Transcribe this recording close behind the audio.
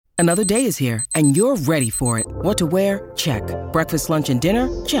Another day is here, and you're ready for it. What to wear? Check. Breakfast, lunch, and dinner?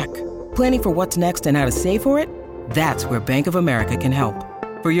 Check. Planning for what's next and how to save for it? That's where Bank of America can help.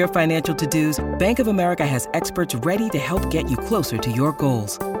 For your financial to-dos, Bank of America has experts ready to help get you closer to your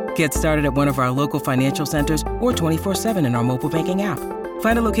goals. Get started at one of our local financial centers or 24/7 in our mobile banking app.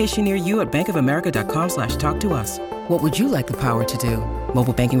 Find a location near you at bankofamerica.com/talktous. What would you like the power to do?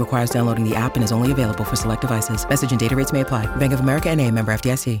 Mobile banking requires downloading the app and is only available for select devices. Message and data rates may apply. Bank of America N.A., member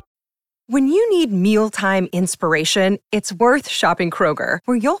FDIC. When you need mealtime inspiration, it's worth shopping Kroger,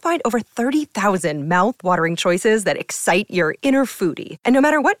 where you'll find over 30,000 mouth-watering choices that excite your inner foodie. And no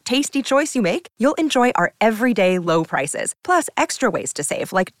matter what tasty choice you make, you'll enjoy our everyday low prices, plus extra ways to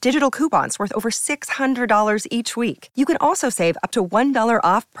save, like digital coupons worth over $600 each week. You can also save up to $1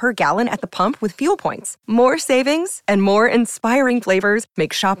 off per gallon at the pump with fuel points. More savings and more inspiring flavors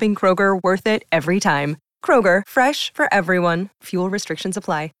make shopping Kroger worth it every time. Kroger, fresh for everyone. Fuel restrictions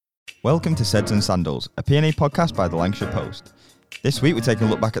apply. Welcome to Seds and Sandals, a P&A podcast by the Lancashire Post. This week we're taking a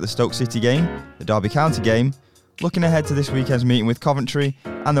look back at the Stoke City game, the Derby County game, looking ahead to this weekend's meeting with Coventry,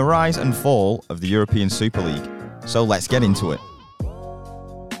 and the rise and fall of the European Super League. So let's get into it.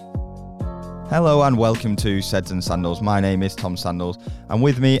 Hello and welcome to Seds and Sandals. My name is Tom Sandals, and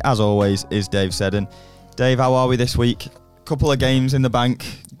with me, as always, is Dave Seddon. Dave, how are we this week? Couple of games in the bank,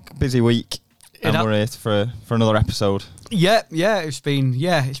 busy week, and we're here for another episode. Yeah, it's been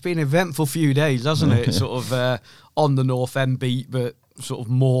an eventful few days, hasn't it? Sort of on the North End beat, but sort of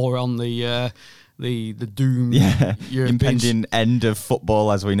more on the doom. Yeah, impending end of football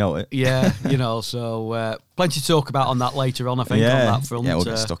as we know it. Yeah, so plenty to talk about on that later on, I think, on that front. Yeah, we'll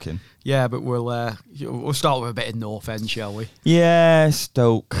get stuck in. Yeah, but we'll start with a bit of North End, shall we? Yeah,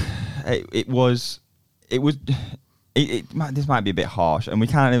 Stoke. This might be a bit harsh, and I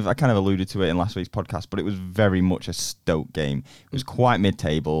kind of alluded to it in last week's podcast, but it was very much a Stoke game. It was quite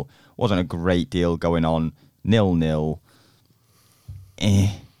mid-table, wasn't a great deal going on, 0-0.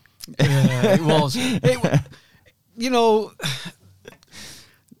 Yeah, it was.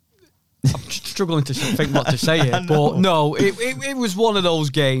 I'm struggling to think what to say here, but no, it was one of those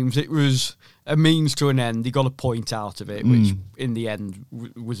games. It was a means to an end. He got a point out of it, which in the end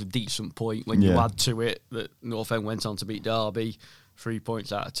was a decent point when you add to it that North End went on to beat Derby 4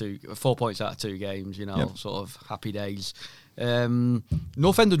 points out of 2 games, sort of happy days.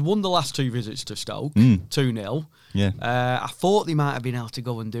 North End had won the last 2 visits to Stoke, 2-0. Yeah. I thought they might have been able to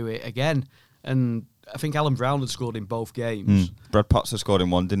go and do it again, and I think Alan Brown had scored in both games. Brad Potts had scored in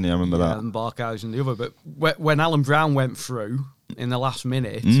one, didn't he? I remember that. And Barkhuis in the other. But when Alan Brown went through in the last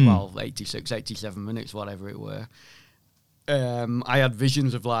minute, 86, 87 minutes, whatever it were, I had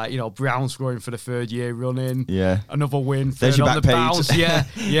visions of Brown scoring for the 3rd year running. Yeah. Another win. There's your back page. Bounce. Yeah.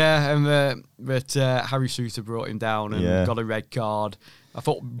 But Harry Souttar brought him down and got a red card. I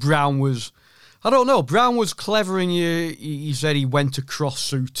thought Brown was... I don't know. Brown was clever and he said he went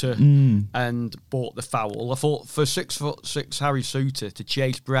across Souttar and bought the foul. I thought for 6'6" Harry Souttar to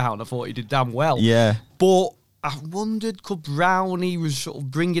chase Brown, I thought he did damn well. Yeah. But I wondered, could Brown, he was sort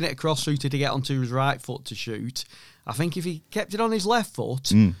of bringing it across Souttar to get onto his right foot to shoot. I think if he kept it on his left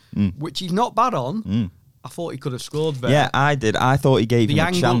foot, which he's not bad on, I thought he could have scored there. Yeah, I did. I thought he gave him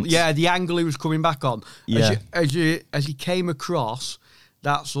a chance. Yeah, the angle he was coming back on. Yeah. As he came across...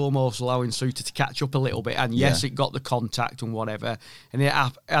 That's almost allowing Souttar to catch up a little bit. And yes, it got the contact and whatever. And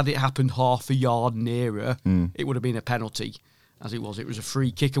had it happened half a yard nearer, it would have been a penalty. As it was a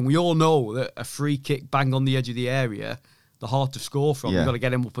free kick. And we all know that a free kick bang on the edge of the area, they're hard to score from. You've got to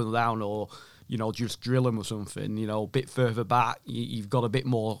get him up and down or, just drill him or something. A bit further back, you've got a bit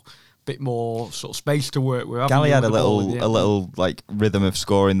more sort of space to work with. Gally had a little like rhythm of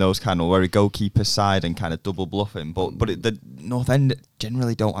scoring those kind of where he goalkeeper side and kind of double bluffing. But the North End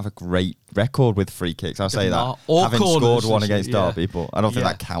generally don't have a great record with free kicks. I'll say that. Having scored one against Derby, but I don't think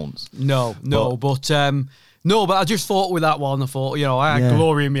that counts. No, but I just thought with that one, I thought, I had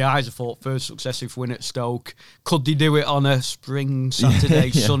glory in my eyes. I thought first successive win at Stoke. Could they do it on a spring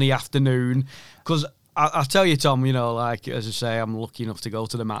Saturday sunny afternoon? Because I tell you, Tom, as I say, I'm lucky enough to go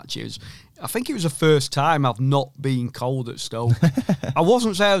to the matches. I think it was the first time I've not been cold at Stoke. I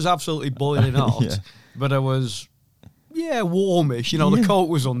wasn't saying I was absolutely boiling hot, but I was, warmish. The coat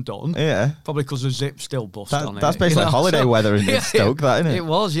was undone. Yeah. Probably because the zip's still bust on it. That's basically holiday weather in Stoke, that, isn't it? It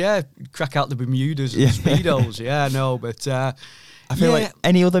was, crack out the Bermudas and Speedos. But... I feel like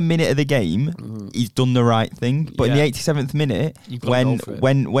any other minute of the game, he's done the right thing. But in the 87th minute,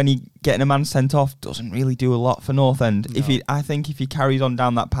 when he getting a man sent off, doesn't really do a lot for North End. No. I think if he carries on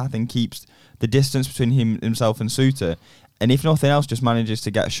down that path and keeps the distance between himself and Souttar, and if nothing else, just manages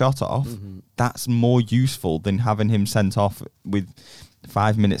to get a shot off, that's more useful than having him sent off with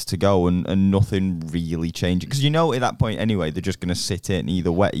 5 minutes to go and nothing really changing. Because at that point anyway, they're just going to sit in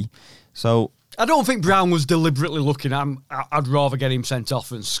either way. So I don't think Brown was deliberately looking at him. I'd rather get him sent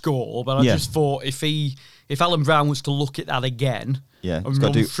off and score. But I just thought if Alan Brown was to look at that again and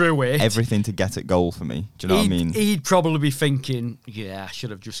run through it, everything to get at goal for me. Do you know what I mean? He'd probably be thinking, I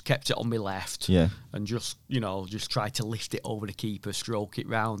should have just kept it on my left. Yeah. And just try to lift it over the keeper, stroke it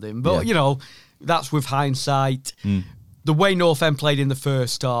round him. But, that's with hindsight. The way Northend played in the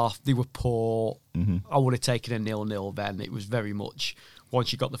first half, they were poor. I would have taken a 0-0 then. It was very much,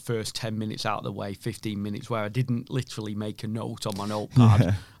 once you got the first 10 minutes out of the way, 15 minutes, where I didn't literally make a note on my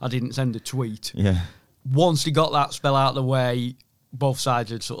notepad. I didn't send a tweet. Yeah. Once they got that spell out of the way, both sides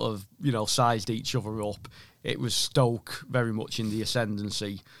had sort of, sized each other up. It was Stoke very much in the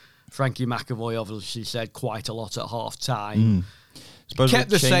ascendancy. Frankie McAvoy obviously said quite a lot at half-time. Suppose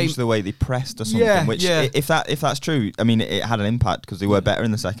kept it changed the way they pressed or something. If that's true, I mean, it had an impact because they were better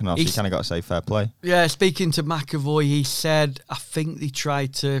in the second half. So you kind of got to say fair play. Yeah, speaking to McAvoy, he said, I think they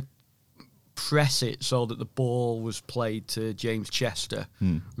tried to press it so that the ball was played to James Chester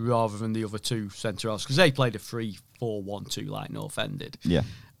rather than the other two centre-halves, because they played a 3-4-1-2 like Northend did. Yeah.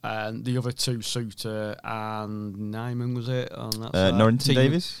 And the other two, Suter and Nyman, was it? Norrington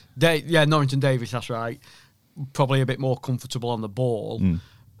Davis? Norrington Davis, that's right. Probably a bit more comfortable on the ball.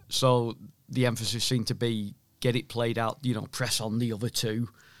 So the emphasis seemed to be get it played out, press on the other two.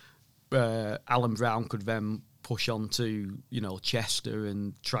 Alan Brown could then push on to, Chester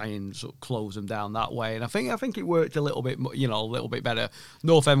and try and sort of close them down that way. And I think it worked a little bit, a little bit better.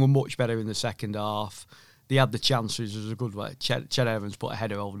 Northend were much better in the second half. They had the chances. It was a good way. Ched Evans put a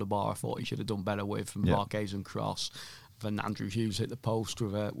header over the bar. I thought he should have done better with from Marquez and cross. Then Andrew Hughes hit the post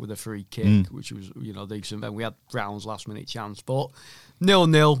with a free kick, which was decent. Then we had Brown's last minute chance, but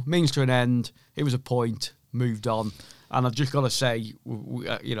 0-0 means to an end. It was a point, moved on, and I've just got to say,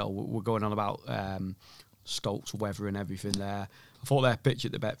 we're going on about Stoke's weather and everything there. I thought their pitch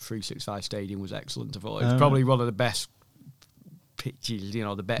at the Bet365 Stadium was excellent. I thought it was probably one of the best pitches,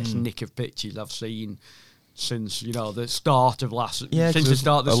 the best nick of pitches I've seen since the start of since the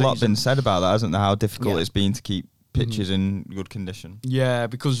start of the season. A lot been said about that, hasn't there? How difficult it's been to keep pitches in good condition. Yeah,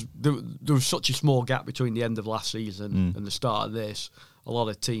 because there was such a small gap between the end of last season and the start of this. A lot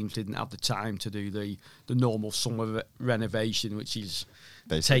of teams didn't have the time to do the normal summer renovation, which is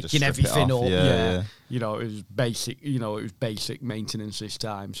basically taking everything up. Yeah. It was basic maintenance this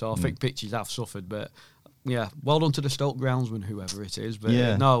time. So I think pitches have suffered, but well done to the Stoke groundsman, whoever it is. But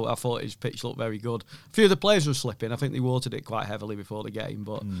no, I thought his pitch looked very good. A few of the players were slipping. I think they watered it quite heavily before the game,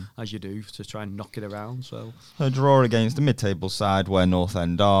 but as you do, to try and knock it around. So a draw against the mid-table side where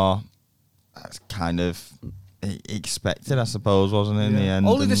Northend are, that's kind of expected, I suppose, wasn't it, in the end?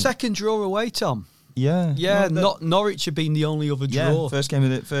 Only the second draw away, Tom. Yeah. Norwich had been the only other draw. First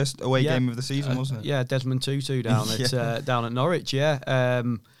away game of the season, wasn't it? Yeah, Desmond Tutu down at Norwich.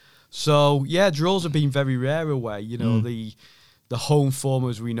 So, draws have been very rare away. The home form,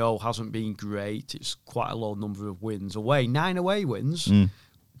 as we know, hasn't been great. It's quite a low number of wins away. 9 away wins.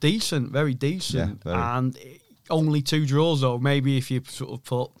 Decent, very decent. Yeah, very. And only 2 draws, though. Maybe if you sort of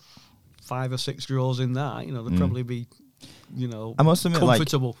put 5 or 6 draws in that, they'd probably be, I must admit,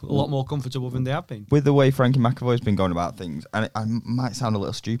 comfortable, a lot more comfortable than they have been. With the way Frankie McAvoy's been going about things, and I might sound a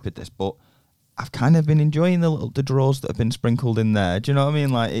little stupid, but I've kind of been enjoying the draws that have been sprinkled in there. Do you know what I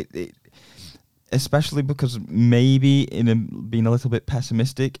mean? Like it especially because maybe being a little bit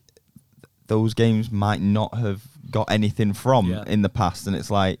pessimistic, those games might not have got anything from in the past, and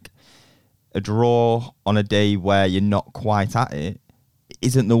it's like a draw on a day where you're not quite at it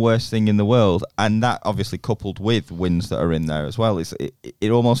isn't the worst thing in the world, and that obviously coupled with wins that are in there as well,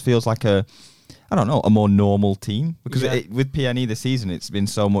 it almost feels like a more normal team, because with PNE this season it's been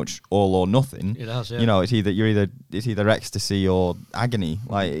so much all or nothing. It has, yeah. It's either ecstasy or agony.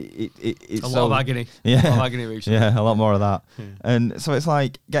 Like it's a lot of agony. Yeah, a lot of agony recently. Yeah, a lot more of that. Yeah. And so it's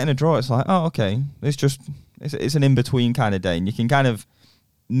like getting a draw. It's like, oh, okay, it's an in between kind of day, and you can kind of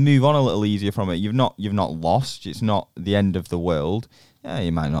move on a little easier from it. You've not lost. It's not the end of the world. Yeah,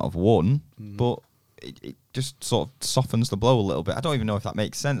 you might not have won, but it just sort of softens the blow a little bit. I don't even know if that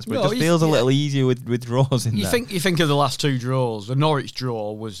makes sense, but it just feels a little easier with draws in there. You think of the last 2 draws. The Norwich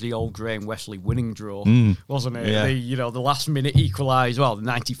draw was the old Graham Wesley winning draw, wasn't it? Yeah. The last minute equaliser,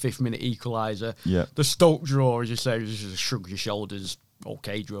 the 95th minute equaliser. Yeah. The Stoke draw, as you say, was just a shrug your shoulders.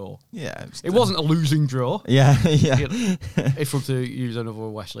 Okay, draw. Yeah, it wasn't a losing draw. Yeah. If we're to use another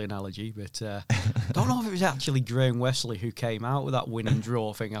Wesley analogy, but I don't know if it was actually Graham Wesley who came out with that winning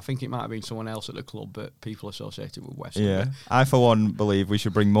draw thing. I think it might have been someone else at the club, but people associated with Wesley. Yeah, I for one believe we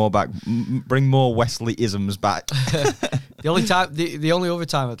should bring more Wesley-isms back. The only other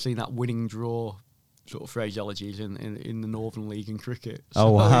time I'd seen that winning draw sort of phraseology is in the Northern League in cricket.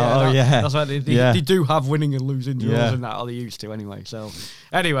 So, that's why they do have winning and losing draws and that, or they used to anyway. So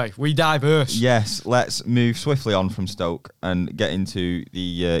anyway, we diverse. Yes, let's move swiftly on from Stoke and get into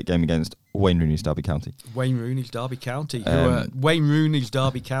the game against Wayne Rooney's Derby County. Wayne Rooney's Derby County,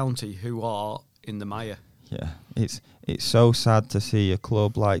 who are in the mire. Yeah, it's so sad to see a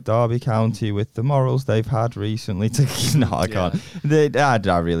club like Derby County with the morals they've had recently. I can't.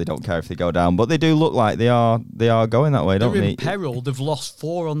 I really don't care if they go down, but they do look like they are going that way, don't they? They're in peril. They've lost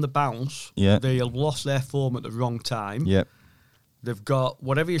 4 on the bounce. Yeah, they have lost their form at the wrong time. Yep. They've got,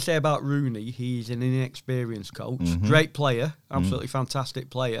 whatever you say about Rooney, he's an inexperienced coach. Mm-hmm. Great player, absolutely fantastic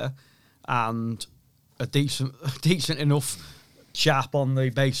player, and a decent enough chap on the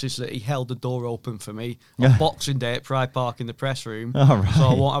basis that he held the door open for me on Boxing Day at Pride Park in the press room. Oh, right. So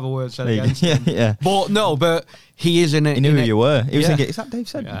I won't have a word said against him. Yeah. But he is in it. He knew who you were. He was thinking, is that Dave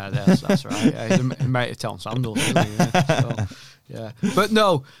Sedgwick? Yeah, that's right. Yeah, he's a mate of Tom Sandals. But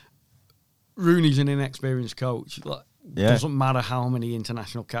no, Rooney's an inexperienced coach. Doesn't matter how many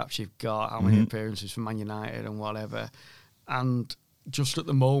international caps you've got, how many appearances for Man United and whatever. And just at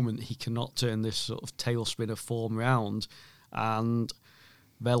the moment, he cannot turn this sort of tailspin of form round. And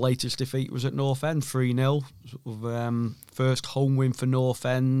their latest defeat was at North End, 3-0. First home win for North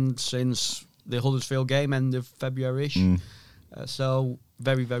End since the Huddersfield game, end of February-ish. So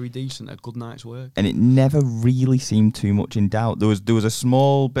very, very decent. A good night's work. And it never really seemed too much in doubt. There was a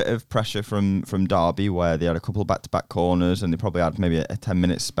small bit of pressure from Derby where they had a couple of back-to-back corners and they probably had maybe a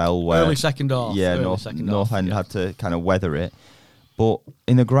 10-minute spell where... Early second half. Yeah, North End had to kind of weather it. But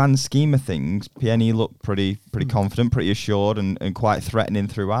in the grand scheme of things, PNE looked pretty confident, pretty assured, and quite threatening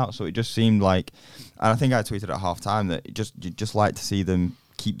throughout. So it just seemed like, and I think I tweeted at half-time that you'd just like to see them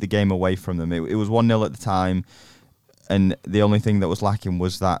keep the game away from them. It was 1-0 at the time, and the only thing that was lacking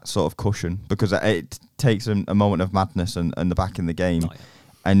was that sort of cushion, because it takes a moment of madness and the back in the game. Oh, yeah.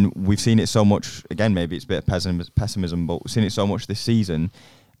 And we've seen it so much, again, maybe it's a bit of pessimism, but we've seen it so much this season,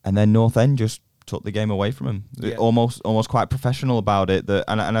 and then North End just took the game away from him. Yeah. Almost quite professional about it.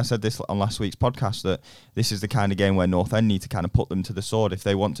 And I said this on last week's podcast, that this is the kind of game where North End need to kind of put them to the sword if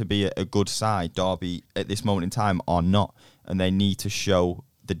they want to be a good side. Derby at this moment in time are not, and they need to show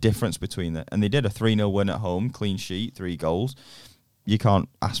the difference between it. And they did a 3-0 win at home, clean sheet, 3 goals. You can't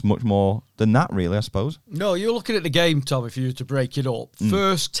ask much more than that, really, I suppose. No, you're looking at the game, Tom, if you were to break it up.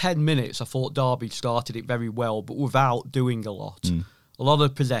 First 10 minutes, I thought Derby started it very well, but without doing a lot. A lot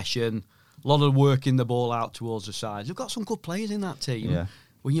of possession, a lot of working the ball out towards the sides. They've got some good players in that team. Yeah.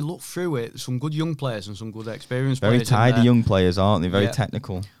 When you look through it, some good young players and some good experienced players. Very tidy young players, aren't they? Very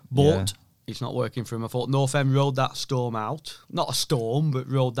technical. But it's not working for them. I thought North End rode that storm out. Not a storm, but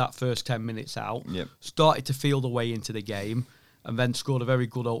rode that first 10 minutes out. Yep. Started to feel the way into the game, and then scored a very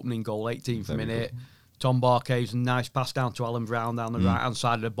good opening goal, 18th minute. Good. Tom Barkay's nice pass down to Alan Brown down the right-hand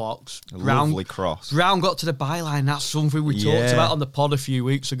side of the box. Lovely cross. Brown got to the byline. That's something we talked about on the pod a few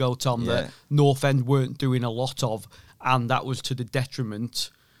weeks ago, Tom, that North End weren't doing a lot of, and that was to the detriment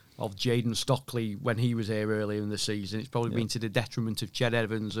of Jayden Stockley when he was here earlier in the season. It's probably been to the detriment of Ched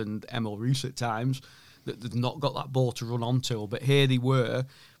Evans and Emil Rees at times that they've not got that ball to run onto. But here they were.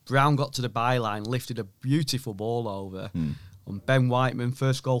 Brown got to the byline, lifted a beautiful ball over. And Ben Whiteman,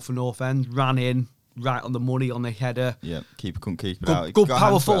 first goal for North End, ran in, right on the money on the header. Yeah, keeper couldn't keep it out. Good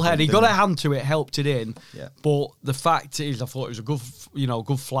powerful header. He got a hand to it, helped it in. Yeah. But the fact is, I thought it was a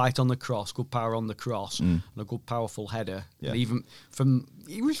good flight on the cross, good power on the cross, and a good powerful header. Yeah. And even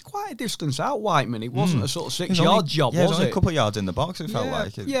he was quite a distance out, Whiteman. It wasn't a sort of 6-yard job, was it? Only a couple of yards in the box, it felt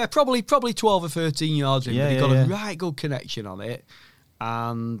like. Yeah, probably 12 or 13 yards in, but he got a right good connection on it.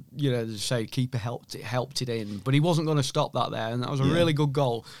 And, as I say, keeper helped it in. But he wasn't going to stop that there, and that was a really good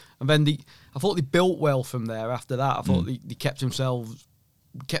goal. And then I thought they built well from there after that. I thought they kept the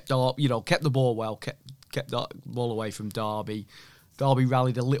ball well, kept that ball away from Derby. Derby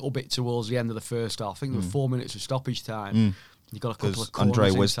rallied a little bit towards the end of the first half. I think there were 4 minutes of stoppage time. You got a couple of corners.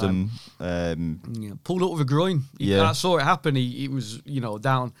 Andre Wisdom pulled up with a groin. I saw it happen. He was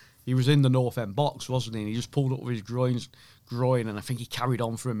down. He was in the North End box, wasn't he? And he just pulled up with his groin, and I think he carried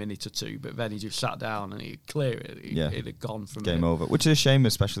on for a minute or two, but then he just sat down and he'd clear it. It had gone from game over, which is a shame,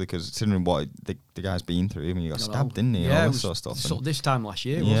 especially because considering what the guy's been through. I mean, he got stabbed, didn't he? Yeah, all this sort of stuff. Sort of this time last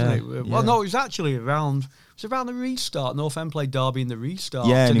year, wasn't it? Well, no, it was actually around the restart. North End played Derby in the restart.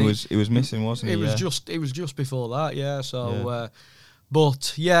 Yeah, and he was missing, wasn't he? It was just before that. Yeah, so.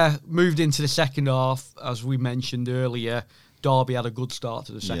 But moved into the second half, as we mentioned earlier. Derby had a good start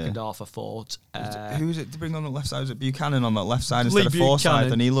to the second half, I thought. Who was it to bring on the left side? Was it Buchanan on that left side instead of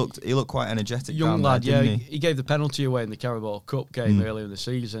Forsyth? And he looked quite energetic. Young lad, there, yeah. He gave the penalty away in the Carabao Cup game earlier in the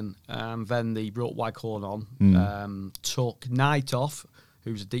season. Then they brought Waghorn on, took Knight off,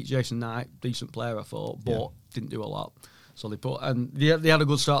 who's Jason Knight, decent player, I thought, but didn't do a lot. So they had a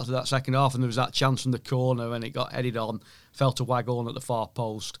good start to that second half, and there was that chance from the corner, and it got headed on, fell to Waghorn at the far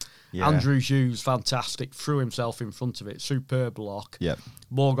post. Yeah. Andrew Hughes, fantastic, threw himself in front of it, superb block. Yep.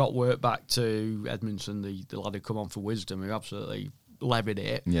 Ball got worked back to Edmondson, the lad who come on for Wisdom, who absolutely levied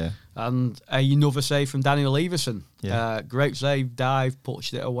it. Yeah. And another save from Daniel Everson. Yeah. Great save, dive,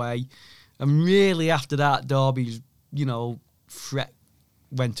 pushed it away. And really after that, Derby's, threat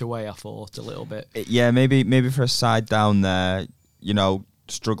went away, I thought, a little bit. Yeah, maybe for a side down there,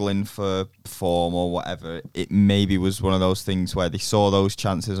 struggling for form or whatever, it maybe was one of those things where they saw those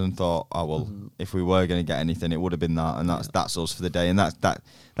chances and thought, oh well, if we were going to get anything, it would have been that, and that's us for the day. And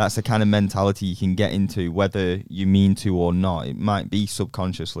that's the kind of mentality you can get into, whether you mean to or not. It might be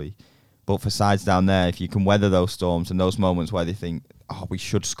subconsciously, but for sides down there, if you can weather those storms and those moments where they think, oh, we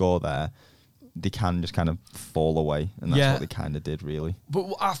should score there, they can just kind of fall away, and that's what they kind of did, really.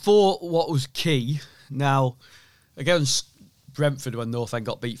 But I thought what was key now against Brentford, when North End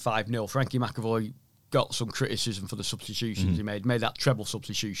got beat 5-0, Frankie McAvoy got some criticism for the substitutions he made that treble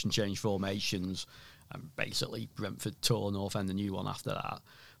substitution, change formations, and basically Brentford tore North End a new one after that.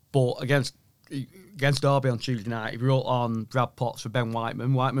 But against Derby on Tuesday night, he brought on Brad Potts for Ben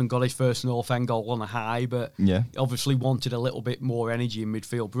Whiteman. Whiteman got his first North End goal on a high, but obviously wanted a little bit more energy in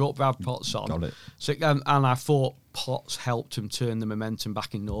midfield. Brought Brad Potts on. Got it. So, and I thought Potts helped him turn the momentum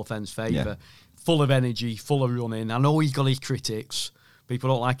back in North End's favour. Yeah. Full of energy, full of running. I know he's got his critics.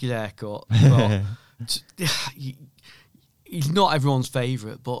 People don't like his haircut. But he's not everyone's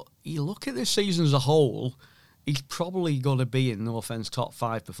favourite, but you look at this season as a whole, he's probably going to be in North End's top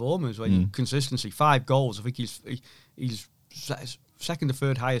 5 performers. When consistency, 5 goals. I think he's second or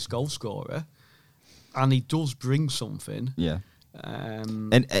third highest goal scorer, and he does bring something. Yeah.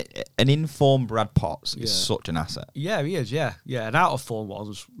 An in-form Brad Potts is such an asset. Yeah, he is, yeah. An out-of-form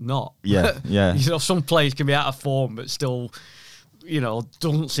one's not. Yeah. Some players can be out of form, but still,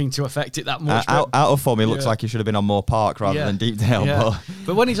 doesn't seem to affect it that much. Out of form, he looks like he should have been on Moore Park rather than Deepdale. Yeah.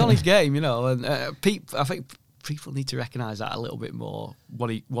 But when he's on his game, and I think people need to recognise that a little bit more, what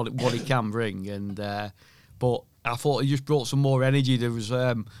he can bring. And but I thought he just brought some more energy. There was,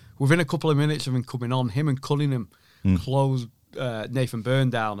 within a couple of minutes of him coming on, him and Cunningham closed Nathan Byrne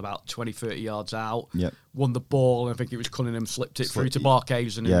down about 20-30 yards out. Yep. Won the ball, and I think it was Cunningham slipped it through to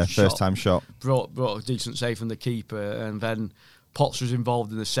Barkhuizen. Yeah, first time shot. Brought a decent save from the keeper, and then Potts was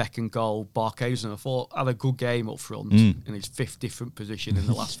involved in the second goal. Barkhuizen, I thought, had a good game up front in his 5th different position in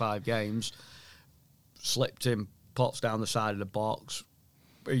the last 5 games. Slipped him, Potts down the side of the box.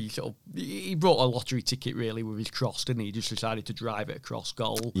 He brought a lottery ticket really with his cross, didn't he? He just decided to drive it across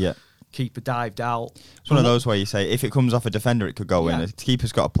goal. Yeah. Keeper dived out. It's one of those where you say if it comes off a defender, it could go in. The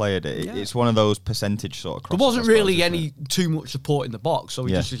keeper's got to play at it. It's one of those percentage sort of crosses. There wasn't really too much support in the box, so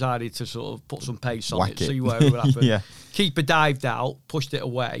he just decided to sort of put some pace on it, see where it would happen. Keeper dived out, pushed it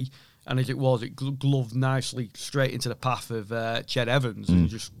away, and as it was, it gloved nicely straight into the path of Ched Evans, and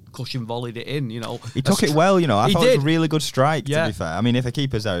just cushion volleyed it in. He took it well. I thought it was a really good strike. To be fair, I mean, if a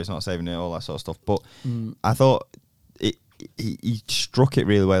keeper's there, he's not saving it, all that sort of stuff. But I thought he struck it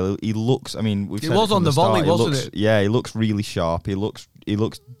really well. He looks. I mean, it was on the volley, wasn't it? Yeah, he looks really sharp. He looks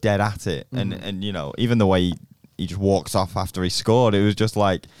dead at it, and even the way he just walks off after he scored, it was just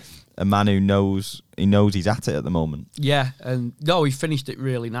like a man who knows he's at it at the moment. Yeah, and no, he finished it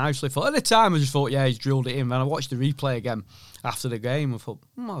really nicely. At the time, I just thought, he's drilled it in. And I watched the replay again after the game. I thought,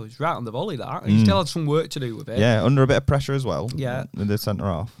 it was right on the volley, that. And he still had some work to do with it. Yeah, under a bit of pressure as well. Yeah, with the centre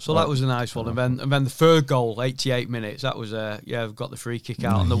half. So that was a nice one. And then the third goal, 88 minutes. That was we've got the free kick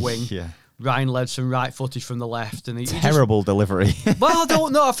out on the wing. Yeah. Ryan led some right footage from the left, and terrible delivery. Well, I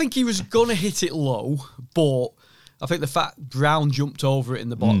don't know. I think he was gonna hit it low, but I think the fact Brown jumped over it in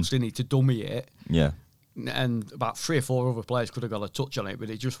the box, didn't he, to dummy it. Yeah. And about 3 or 4 other players could have got a touch on it, but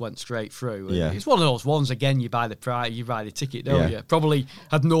it just went straight through. Yeah. It's one of those ones, again, you buy the ticket, don't you? Probably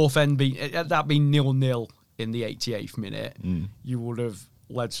had North End been 0-0 in the 88th minute, you would have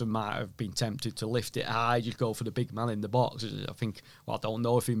Ledson might have been tempted to lift it high, just go for the big man in the box. I think, I don't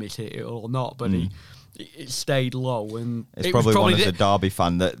know if he mishit it or not, but it stayed low. And it's probably one as a Derby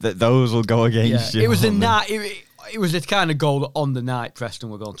fan that those will go against you. It was the night. It was the kind of goal that on the night Preston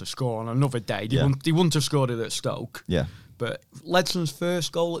were going to score on another day. They wouldn't have scored it at Stoke. Yeah. But Ledson's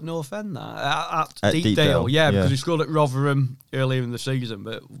first goal at North End, at Deepdale. Yeah, because he scored at Rotherham earlier in the season,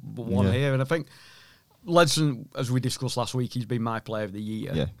 but won here. And I think Ledson, as we discussed last week, he's been my player of the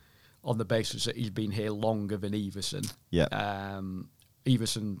year. Yeah. On the basis that he's been here longer than Everson. Yeah.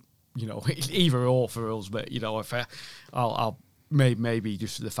 Everson, it's either or for us, but if I'll maybe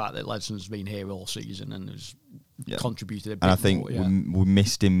just the fact that Ledson's been here all season and has contributed a bit. And I think more, we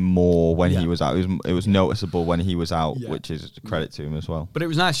missed him more when he was out. It was noticeable when he was out, which is a credit to him as well. But it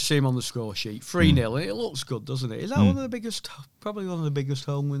was nice to see him on the score sheet. 3-0, it looks good, doesn't it? Is that one of the biggest, probably one of the biggest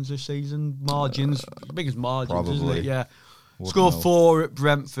home wins this season? Margins, biggest margins, probably. Isn't it? Yeah. Scored 4 at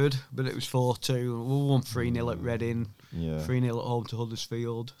Brentford, but it was 4-2. We won 3-0 at Reading. 3-0 at home to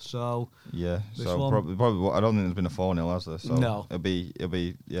Huddersfield. So probably I don't think there's been a 4-0, has there? So no. It'll be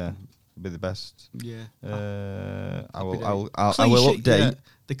the best. Yeah. I will update. Yeah.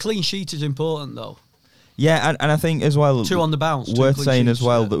 The clean sheet is important though. Yeah, and I think as well 2 on the bounce. Worth saying as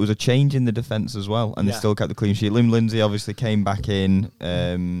well that there was a change in the defence as well, and they still kept the clean sheet. Lim Lindsay obviously came back in.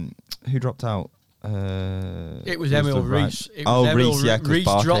 Who dropped out? It was Emil Rees. Rees, Rees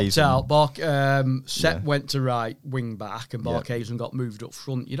dropped out. Sepp went to right wing back, and Barkhuizen got moved up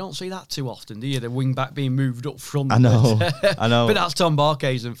front. You don't see that too often, do you? The wing back being moved up front. I know. But that's Tom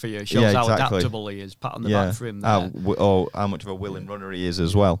Barkhuizen for you. Shows how adaptable he is. Pat on the back for him there. How much of a willing runner he is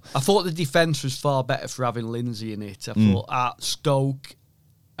as well. I thought the defence was far better for having Lindsay in it. I thought at Stoke,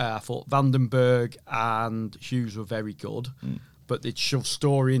 I thought Vandenberg and Hughes were very good. But they'd shove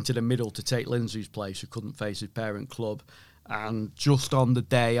Story into the middle to take Lindsay's place, who couldn't face his parent club. And just on the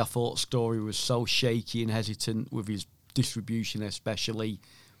day, I thought Story was so shaky and hesitant with his distribution, especially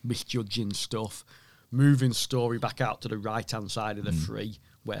misjudging stuff. Moving Story back out to the right-hand side of the free,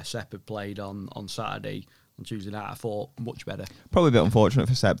 where Sepp had played on Saturday. On Tuesday night, I thought much better. Probably a bit unfortunate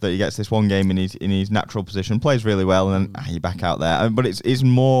for Sepp that he gets this one game in his natural position, plays really well, and then you're back out there. But it's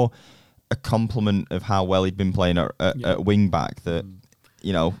more a compliment of how well he'd been playing at wing back that,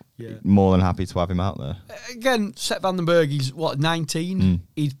 more than happy to have him out there. Again, Sepp Vandenberg, he's 19?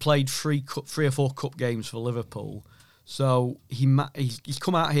 He'd played 3 or 4 cup games for Liverpool. So he's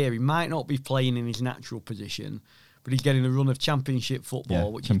come out here, he might not be playing in his natural position, but he's getting a run of championship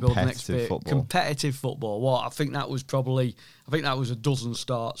football, which is building experience. Competitive football. I think that was a dozen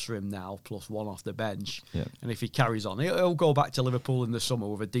starts for him now, plus 1 off the bench. Yeah. And if he carries on, he'll go back to Liverpool in the summer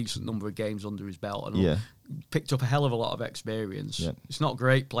with a decent number of games under his belt, and picked up a hell of a lot of experience. Yeah. It's not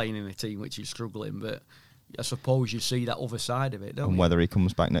great playing in a team which is struggling, but I suppose you see that other side of it, don't you? And whether he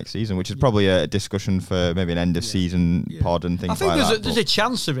comes back next season, which is probably a discussion for maybe an end of season pod and things like that. I think there's a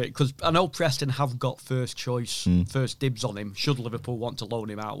chance of it, because I know Preston have got first dibs on him, should Liverpool want to loan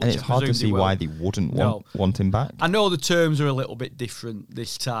him out. And it's hard to see why they wouldn't want him back. I know the terms are a little bit different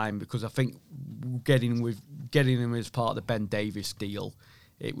this time, because I think getting him as part of the Ben Davies deal,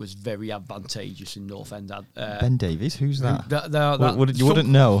 it was very advantageous in North End. Ben Davies, who's that? You wouldn't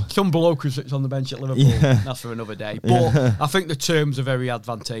know. Some bloke who sits on the bench at Liverpool. Yeah. That's for another day. But I think the terms are very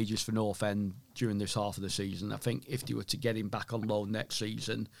advantageous for North End during this half of the season. I think if they were to get him back on loan next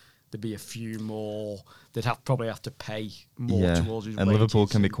season, there'd be a few more. They'd probably have to pay more towards his wages. And Liverpool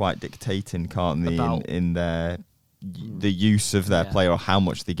can be quite dictating, can't they, in their the use of their player or how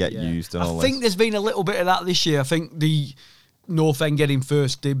much they get used. And I think there's been a little bit of that this year. I think the North End getting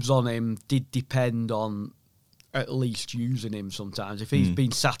first dibs on him did depend on at least using him sometimes. If he's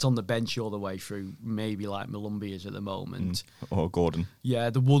been sat on the bench all the way through, maybe like Malumbi is at the moment. Or Gordon. Yeah,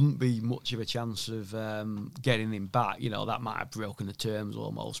 there wouldn't be much of a chance of getting him back. That might have broken the terms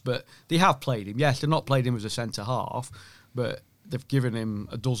almost. But they have played him. Yes, they've not played him as a centre-half, but they've given him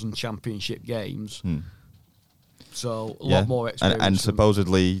a dozen championship games. So a lot more experience. And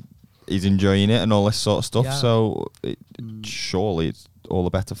supposedly he's enjoying it and all this sort of stuff. Yeah. So surely it's all the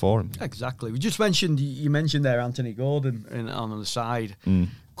better for him. Exactly. You mentioned there Anthony Gordon on the side.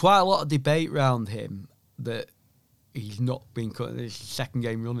 Quite a lot of debate around him that he's not been cut. This second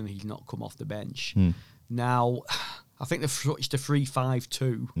game running, he's not come off the bench. Now, I think the switch to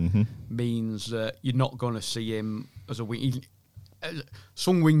 3-5-2 means that you're not going to see him as a wing.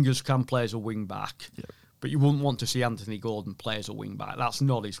 Some wingers can play as a wing back. Yeah. But you wouldn't want to see Anthony Gordon play as a wing-back. That's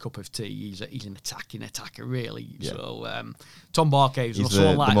not his cup of tea. He's an attacking attacker, really. Yeah. So, Tom Barkhuizen or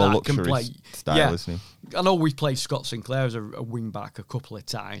someone like that can play. Style, isn't he? I know we've played Scott Sinclair as a wing-back a couple of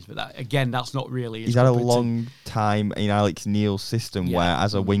times, but that's not really his He's had a long time in Alex Neil's system where,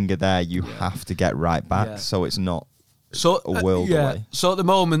 as a winger there, you have to get right back, so it's not a world away. So at the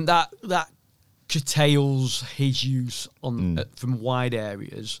moment, that curtails his use from wide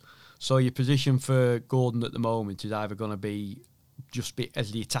areas. So your position for Gordon at the moment is either going to be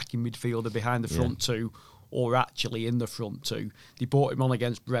as the attacking midfielder behind the front two, or actually in the front two. They brought him on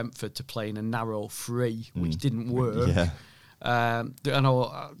against Brentford to play in a narrow 3, which didn't work. Yeah. I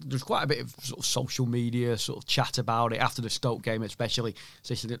know there's quite a bit of sort of social media sort of chat about it after the Stoke game, especially.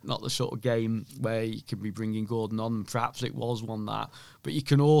 This is not the sort of game where you can be bringing Gordon on, and perhaps it was one that. But you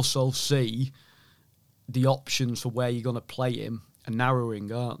can also see the options for where you're going to play him are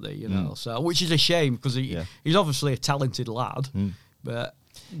narrowing, aren't they? You know, so which is a shame because he's obviously a talented lad, but.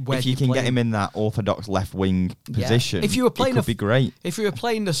 If you can get him in that orthodox left wing position, if you were playing it could be great. If you were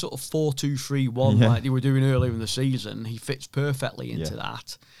playing the sort of 4-2-3-1 like they were doing earlier in the season, he fits perfectly into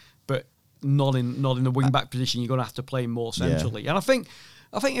that. But not in the wing back position. You're going to have to play him more centrally. And I think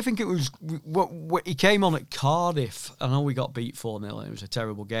it was what he came on at Cardiff. I know we got beat 4-0 and it was a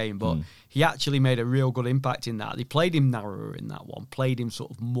terrible game, but he actually made a real good impact in that. They played him narrower in that one, played him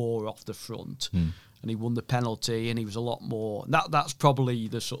sort of more off the front. And he won the penalty, and he was a lot more. That's probably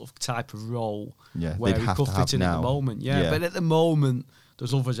the sort of type of role where he could fit in at the moment. But at the moment,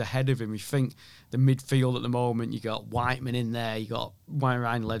 there's others ahead of him. You think the midfield at the moment, you got Whiteman in there, you got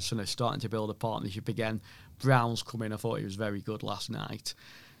Ryan Ledson are starting to build a partnership again. Brown's coming. I thought he was very good last night.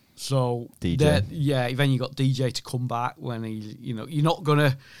 So DJ. Then you got DJ to come back when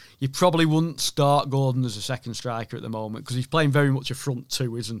you probably wouldn't start Gordon as a second striker at the moment because he's playing very much a front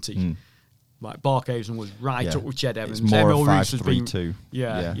two, isn't he? Like Barkhuizen was right up with Ched Evans. It's more a 5-3-2.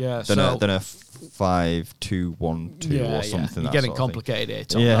 Than a 5-2-1-2 or something. You're getting complicated here,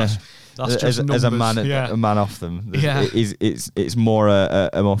 Tom. That's just as a man off them. It's more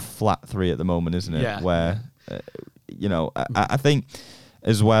a more flat three at the moment, isn't it? Where I think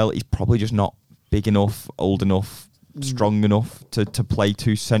as well he's probably just not big enough, old enough, strong enough to play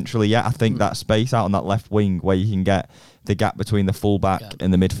too centrally yet. I think that space out on that left wing where you can get the gap between the fullback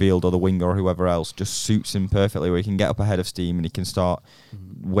and the midfield or the winger or whoever else just suits him perfectly, where he can get up ahead of steam and he can start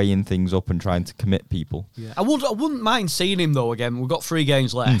weighing things up and trying to commit people. I wouldn't mind seeing him though. Again, we've got 3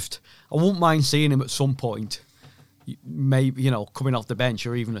 games left. I wouldn't mind seeing him at some point, maybe coming off the bench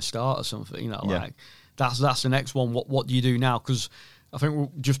or even a start or something. Like that's the next one. What do you do now? Because I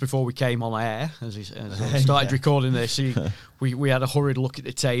think just before we came on air, as I started recording this, we had a hurried look at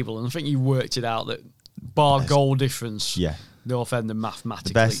the table, and I think you worked it out that bar goal difference, North End and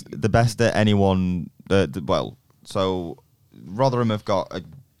mathematically the best that anyone. So Rotherham have got 1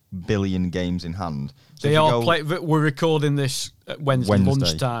 billion games in hand. So they are we're recording this at Wednesday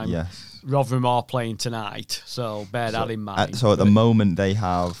lunchtime. Yes. Rotherham are playing tonight, so bear that in mind. So at the moment they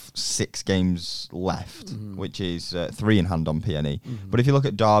have 6 games left, which is 3 in hand on PNE. But if you look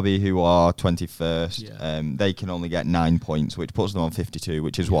at Derby, who are 21st, they can only get 9 points, which puts them on 52,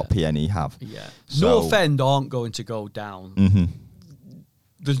 which is what PNE have. So North End aren't going to go down.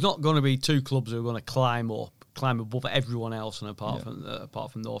 There's not going to be 2 clubs who are going to climb above everyone else, and apart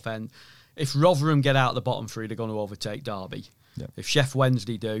from North End. If Rotherham get out of the bottom 3, they're going to overtake Derby. If Sheff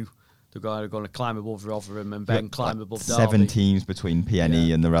Wednesday do, they're going to climb above Rotherham and then climb above Derby. 7 teams between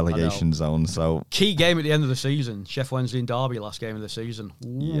PNE and the relegation zone. So key game at the end of the season. Sheff Wednesday and Derby, last game of the season.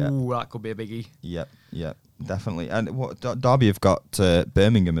 Ooh, that could be a biggie. Yep, definitely. And Derby have got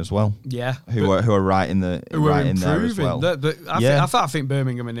Birmingham as well. Yeah, who are right in the in there as well. I think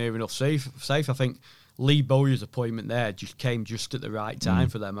Birmingham are near enough safe. I think Lee Bowyer's appointment there came just at the right time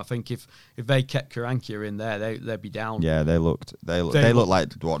for them. I think if they kept Karankia in there, they'd be down. Yeah, they look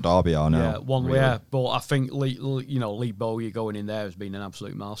like what Derby are now. But I think Lee Bowyer going in there has been an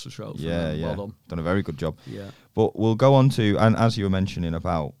absolute masterstroke. Well done a very good job. But we'll go on to, and as you were mentioning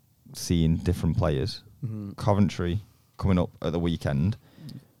about seeing different players, Coventry coming up at the weekend.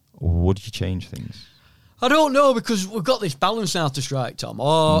 Would you change things? I don't know, because we've got this balance now to strike, Tom.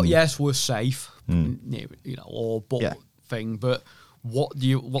 Yes, we're safe, thing. But what do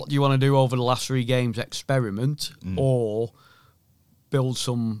you want to do over the last 3 games? Experiment or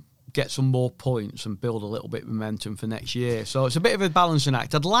get some more points and build a little bit of momentum for next year. So it's a bit of a balancing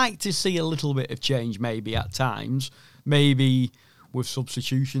act. I'd like to see a little bit of change, maybe at times, maybe with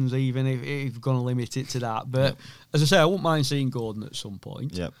substitutions, even if you're going to limit it to that. But as I say, I wouldn't mind seeing Gordon at some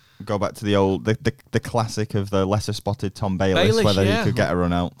point. Yep. Go back to the old, the classic of the lesser spotted Tom Bayliss, whether he could get a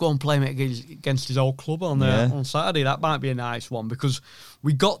run out. Go and play him against his old club on Saturday. That might be a nice one, because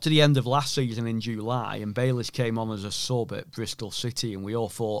we got to the end of last season in July and Bayliss came on as a sub at Bristol City, and we all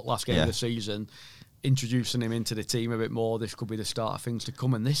thought last game of the season, introducing him into the team a bit more, this could be the start of things to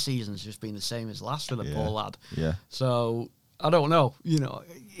come. And this season's just been the same as last for the poor lad. Yeah. So I don't know.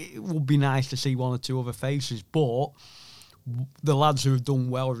 It would be nice to see 1 or 2 other faces, but the lads who have done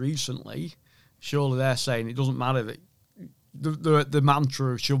well recently, surely they're saying it doesn't matter that the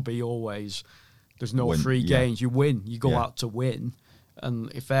mantra should be always there's no free games. You win. You go out to win.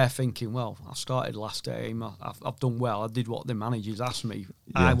 And if they're thinking, well, I started last game, I've done well, I did what the managers asked me,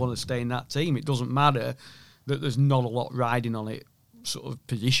 I want to stay in that team. It doesn't matter that there's not a lot riding on it, sort of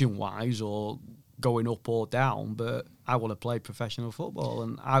position wise or going up or down. But I want to play professional football,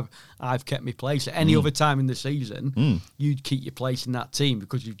 and I've kept my place. At any other time in the season, you'd keep your place in that team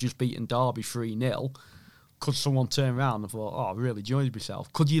because you've just beaten Derby 3-0. Could someone turn around and thought, I really enjoyed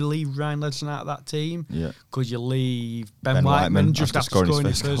myself? Could you leave Ryan Ledson out of that team? Yeah. Could you leave Ben Whiteman just after scoring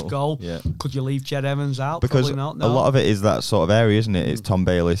his first goal? Yeah. Could you leave Ched Evans out? Because probably not. No. A lot of it is that sort of area, isn't it? It's Tom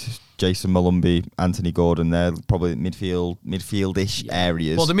Bayliss, Jason Molumby, Anthony Gordon. They're probably midfield-ish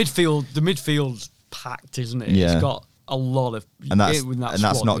areas. Well, the midfield's packed, isn't it? Yeah. It's got a lot of... And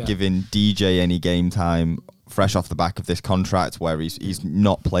that's not giving DJ any game time fresh off the back of this contract where he's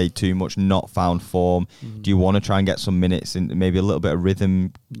not played too much, not found form. Do you want to try and get some minutes in, maybe a little bit of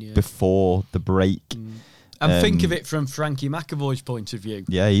rhythm before the break? And think of it from Frankie McAvoy's point of view.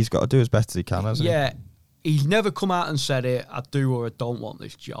 Yeah, he's got to do as best as he can, hasn't he? Yeah, he's never come out and said it, I do or I don't want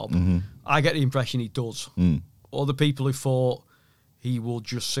this job. I get the impression he does. Or the people who thought he will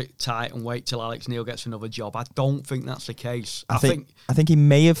just sit tight and wait till Alex Neil gets another job. I don't think that's the case. I think he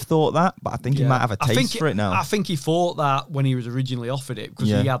may have thought that, but I think he might have a taste for it now. I think he thought that when he was originally offered it, because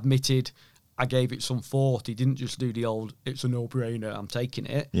he admitted, I gave it some thought. He didn't just do the old, it's a no-brainer, I'm taking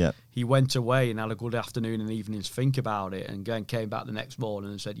it. Yeah. He went away and had a good afternoon and evening to think about it, and then came back the next morning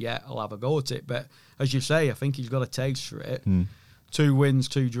and said, yeah, I'll have a go at it. But as you say, I think he's got a taste for it. 2 wins,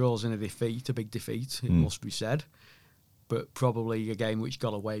 2 draws and a defeat, a big defeat, it must be said. But probably a game which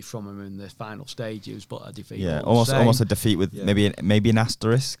got away from him in the final stages, but a defeat. Yeah, almost a defeat with maybe an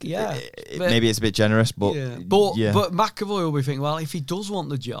asterisk. Yeah, maybe it's a bit generous, but but McAvoy will be thinking, well, if he does want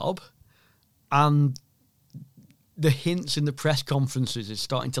the job, and the hints in the press conferences is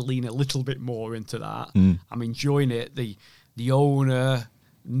starting to lean a little bit more into that. I'm enjoying it. The owner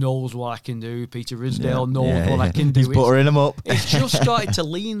knows what I can do. Peter Ridsdale knows what I can do. He's buttering him up. It's just started to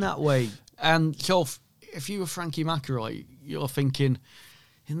lean that way, and so. If you were Frankie McAvoy, you're thinking,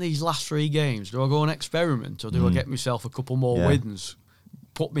 in these last 3 games, do I go and experiment or do I get myself a couple more wins?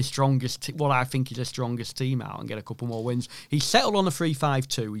 Put my what I think is the strongest team out and get a couple more wins. He's settled on a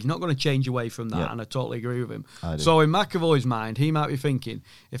 3-5-2. He's not going to change away from that, and I totally agree with him. So in McAvoy's mind, he might be thinking,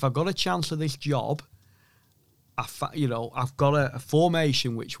 if I've got a chance of this job, I've got a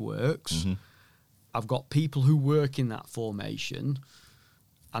formation which works. I've got people who work in that formation.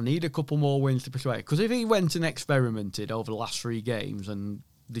 I need a couple more wins to persuade. Because if he went and experimented over the last 3 games and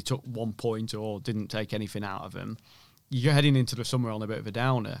they took 1 point or didn't take anything out of him, you're heading into the summer on a bit of a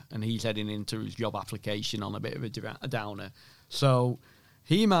downer, and he's heading into his job application on a bit of a downer. So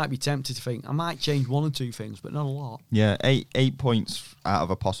he might be tempted to think, I might change 1 or 2 things, but not a lot. Yeah, 8 points out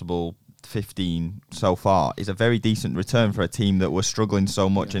of a possible 15 so far is a very decent return for a team that was struggling so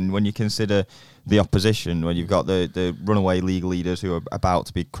much. And when you consider the opposition, when you've got the runaway league leaders who are about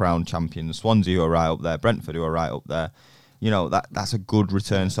to be crowned champions, Swansea who are right up there, Brentford who are right up there, that's a good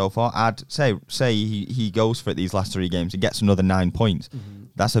return so far. I'd say he goes for it these last 3 games and gets another 9 points.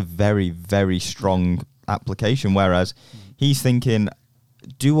 That's a very, very strong application. Whereas he's thinking,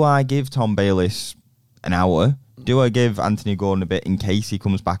 do I give Tom Bayliss an hour? Do I give Anthony Gordon a bit in case he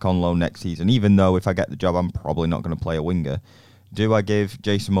comes back on loan next season? Even though if I get the job, I'm probably not going to play a winger. Do I give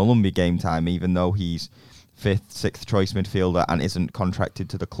Jason Molumby game time, even though he's 5th, 6th choice midfielder and isn't contracted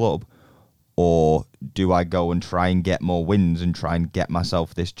to the club? Or do I go and try and get more wins and try and get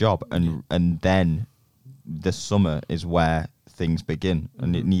myself this job? And then the summer is where things begin.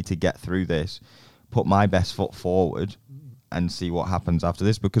 And you need to get through this, put my best foot forward and see what happens after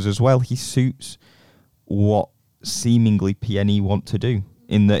this. Because as well, he suits what seemingly PNE want to do,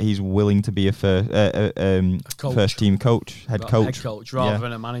 in that he's willing to be a first team coach, head coach rather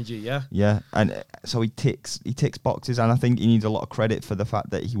than a manager. Yeah, and so he ticks boxes, and I think he needs a lot of credit for the fact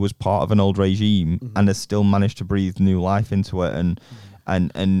that he was part of an old regime and has still managed to breathe new life into it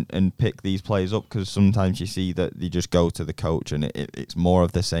and pick these players up, because sometimes you see that they just go to the coach and it's more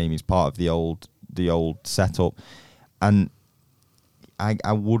of the same. He's part of the old setup, and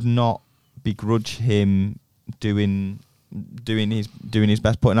I would not begrudge him doing his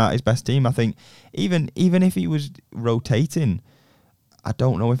best, putting out his best team. I think even if he was rotating, I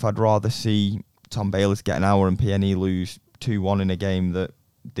don't know if I'd rather see Tom Bayliss get an hour and PNE lose 2-1 in a game that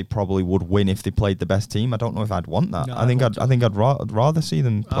they probably would win if they played the best team. I don't know if I'd want that. No, I think I'd rather see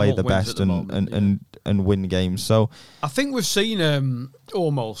them play the best and win games. So I think we've seen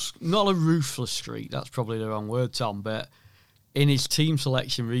almost not a ruthless streak. That's probably the wrong word, Tom, but in his team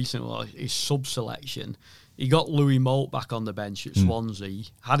selection recently, his sub selection, he got Louis Moult back on the bench at Swansea,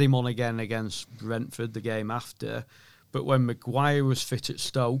 had him on again against Brentford the game after, but when Maguire was fit at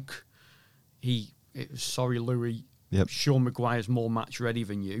Stoke, Louis, Sean Maguire's more match ready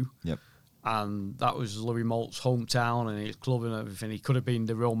than you. and that was Louis Malt's hometown and his club and everything. He could have been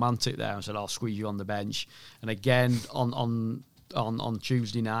the romantic there and said, "I'll squeeze you on the bench." And again, on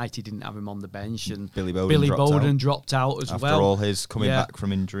Tuesday night, he didn't have him on the bench, and Billy Bowden dropped out as after well. After all his coming back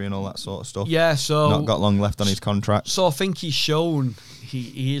from injury and all that sort of stuff. Yeah, so not got long left on his contract. So I think he's shown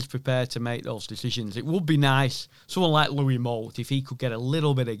he is prepared to make those decisions. It would be nice, someone like Louis Moult, if he could get a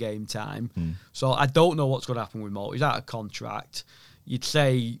little bit of game time. So I don't know what's going to happen with Moult. He's out of contract. You'd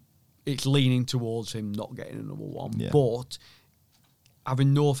say it's leaning towards him not getting a number one. Yeah. But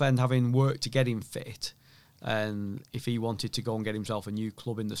having North End having worked to get him fit, and if he wanted to go and get himself a new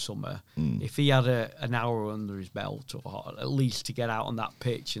club in the summer, if he had an hour under his belt, or at least to get out on that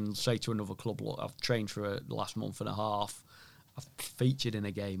pitch and say to another club, "Look, I've trained for the last month and a half, I've featured in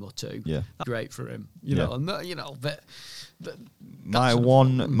a game or two." Yeah, that's great for him. You know, and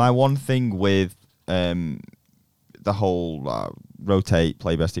my one thing with the whole rotate,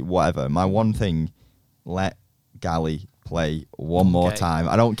 play best, whatever. My one thing, let Galley play one more time.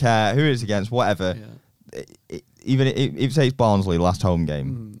 I don't care who it's against, whatever. Yeah. Even if say it's Barnsley last home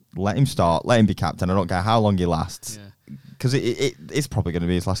game, let him start, let him be captain. I don't care how long he lasts, because it's probably going to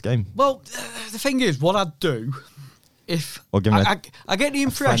be his last game. Well, the thing is, what I'd do if I get the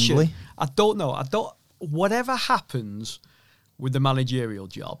impression, I don't know, whatever happens with the managerial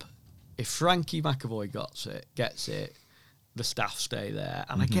job, if Frankie McAvoy gets it, the staff stay there,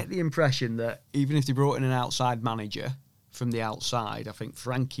 and I get the impression that even if they brought in an outside manager from the outside, I think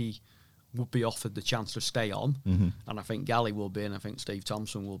Frankie would be offered the chance to stay on, and I think Galley will be, and I think Steve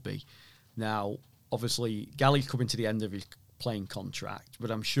Thompson will be. Now, obviously, Galley's coming to the end of his playing contract, but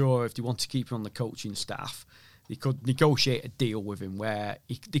I'm sure if they want to keep him on the coaching staff, they could negotiate a deal with him where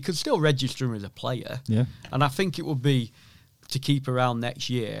they could still register him as a player. Yeah. And I think it would be to keep around next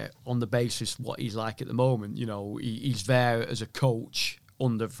year on the basis what he's like at the moment. You know, he's there as a coach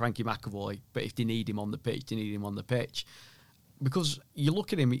under Frankie McAvoy, but if they need him on the pitch, they need him on the pitch. Because you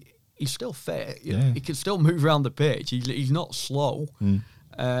look at him, he's still fit. He can still move around the pitch. He's not slow.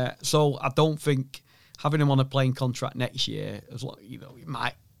 So I don't think having him on a playing contract next year, as long, you know, it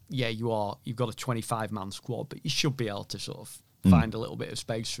might. Yeah, you've got a 25-man squad, but you should be able to sort of find a little bit of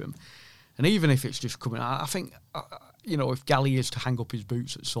space for him. And even if it's just coming out, I think, you know, if Galley is to hang up his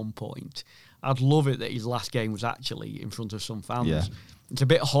boots at some point, I'd love it that his last game was actually in front of some fans. Yeah. It's a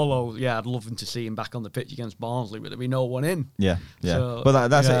bit hollow. Yeah, I'd love him to see him back on the pitch against Barnsley, but there'd be no one in. Yeah, yeah. So, but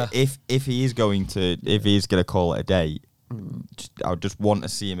that's it. If he is going to call it a day, I just want to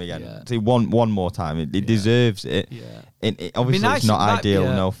see him again. Yeah. See one more time. It deserves it. Yeah. Obviously, it's not ideal,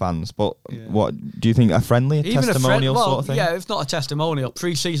 no fans. But what do you think? A friendly, testimonial sort of thing? Yeah, it's not a testimonial.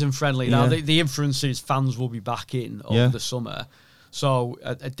 Pre-season friendly. Now the inference is fans will be back in over the summer, so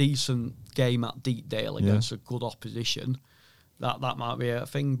a decent game at Deepdale against a good opposition. That might be a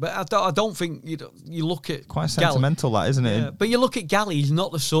thing, but I don't think you look at quite sentimental, that isn't it? Yeah, but you look at Galley; he's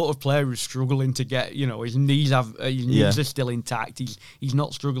not the sort of player who's struggling to get. You know, his knees are still intact. He's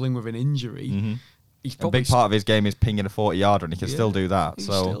not struggling with an injury. He's a big part of his game is pinging a 40-yarder, and he can still do that.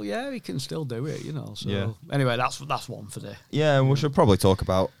 So he can still do it. You know. So anyway, that's one for the. Yeah, and we should probably talk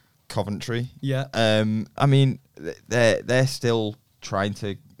about Coventry. Yeah. I mean, they're still trying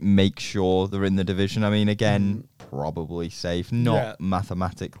to make sure they're in the division. I mean, again. Probably safe, not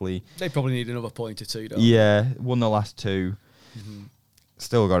mathematically. They probably need another point or two, don't they? Won the last two.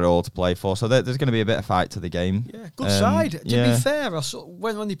 Still got it all to play for. So there's going to be a bit of fight to the game. Yeah, good side. To be fair, I saw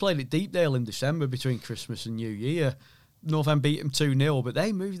when they played at Deepdale in December between Christmas and New Year, North End beat them 2-0, but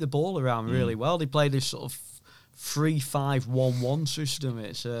they moved the ball around really well. They played this sort of 3-5-1-1 system.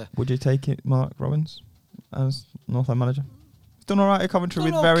 Would you take it, Mark Robbins, as North End manager? Done all right at Coventry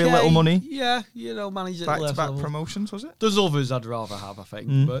with very little money. Yeah, managed back-to-back promotions, was it? There's others I'd rather have, I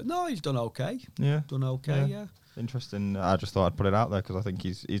think. But no, he's done okay. Yeah. Done okay, yeah. Interesting. I just thought I'd put it out there because I think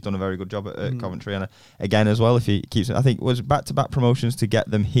he's done a very good job at Coventry. And again, as well, if he keeps it, I think it was back-to-back promotions to get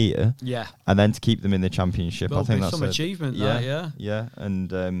them here. Yeah. And then to keep them in the Championship. Well, I think that's some achievement, Yeah.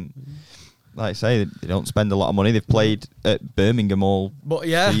 And like I say, they don't spend a lot of money. They've played at Birmingham all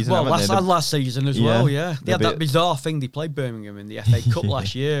season. Last season as well, yeah. They had that bizarre thing. They played Birmingham in the FA Cup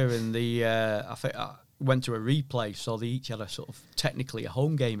last year, and I think went to a replay, so they each had a sort of technically a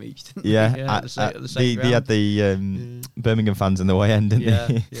home game each, didn't they? At the same they had the Birmingham fans in the way end, didn't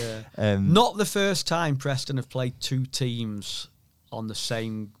they? Yeah. Not the first time Preston have played two teams on the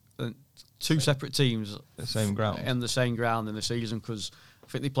same... two separate teams... The same ground. In the same ground in the season, because... I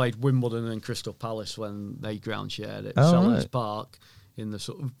think they played Wimbledon and Crystal Palace when they ground shared at Sellers Park in the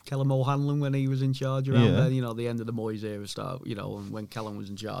sort of Callum O'Hanlon when he was in charge around then, the end of the Moyes era start, and when Callum was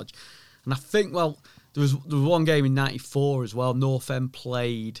in charge. And I think, there was one game in '94 as well. North End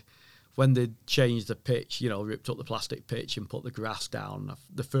played when they changed the pitch, ripped up the plastic pitch and put the grass down,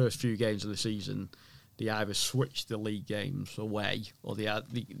 the first few games of the season, they either switched the league games away or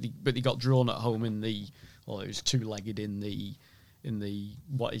but they got drawn at home it was two-legged in the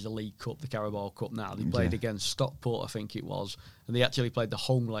what is the League Cup, the Carabao Cup now. They played against Stockport, I think it was, and they actually played the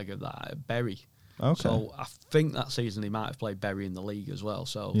home leg of that at Bury. Okay. So I think that season they might have played Bury in the league as well.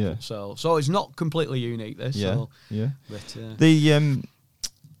 So it's not completely unique. This. Yeah. But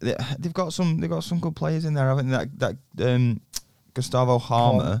they've got some good players in there, haven't they? That Gustavo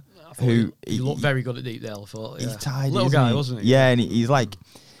Harmer, who he looked very good at Deepdale. I thought he's tidy, little guy, wasn't he? Yeah, and he's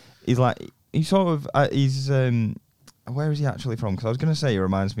sort of where is he actually from? Because I was going to say he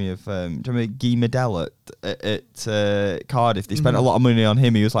reminds me of do you remember Guy Medell at Cardiff? They spent a lot of money on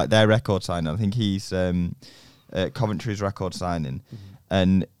him. He was like their record signing. I think he's Coventry's record signing,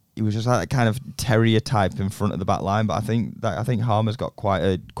 and he was just like that kind of terrier type in front of the back line. But I think Harmer's got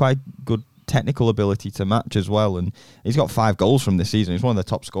quite good technical ability to match as well, and he's got 5 goals from this season. He's one of the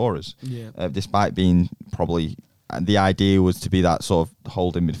top scorers, despite being probably the idea was to be that sort of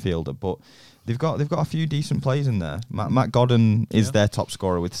holding midfielder, but. They've got a few decent players in there. Matt Godden is their top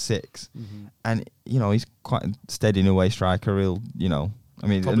scorer with 6, and he's quite a steady away striker. He's not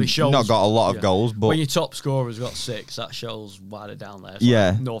got a lot of goals, but when your top scorer's got 6, that shows why they're down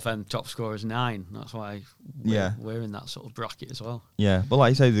there. North End top scorer's 9. That's why we're in that sort of bracket as well. Yeah, but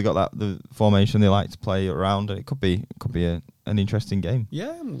like you say, they've got the formation they like to play around, and it could be an interesting game.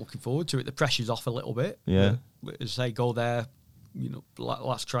 Yeah, I'm looking forward to it. The pressure's off a little bit. Yeah, as they go there.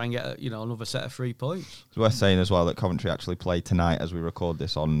 Let's try and get another set of 3 points. It's worth saying as well that Coventry actually play tonight as we record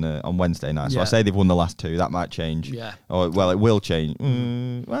this on Wednesday night. So I say they've won the last 2. That might change. Yeah. It will change.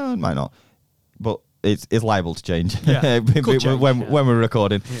 Well, it might not. But it's liable to change. Yeah. when we're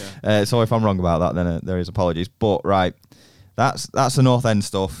recording. Yeah. So if I'm wrong about that, then there is apologies. But right, that's the North End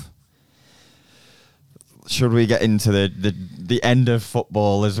stuff. Should we get into the end of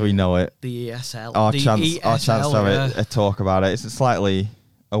football as we know it? The ESL. Our chance to have a talk about it. It's slightly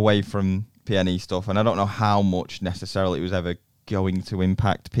away from PNE stuff, and I don't know how much necessarily it was ever going to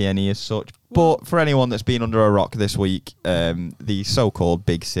impact PNE as such. But for anyone that's been under a rock this week, the so-called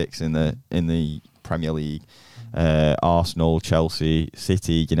Big Six in the Premier League, Arsenal, Chelsea,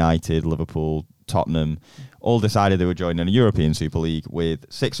 City, United, Liverpool, Tottenham, all decided they were joining a European Super League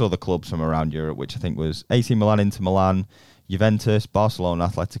with 6 other clubs from around Europe, which I think was AC Milan, Inter Milan, Juventus, Barcelona,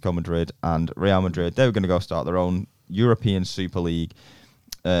 Atletico Madrid, and Real Madrid. They were going to go start their own European Super League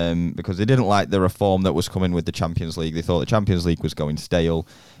because they didn't like the reform that was coming with the Champions League. They thought the Champions League was going stale,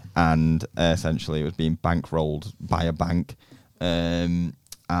 and essentially it was being bankrolled by a bank.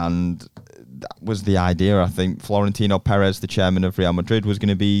 And that was the idea. I think Florentino Perez, the chairman of Real Madrid, was going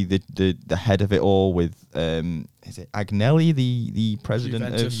to be the head of it all, with is it Agnelli, the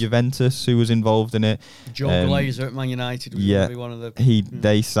president of Juventus, who was involved in it. Joel Glazer at Man United was going to be one of the...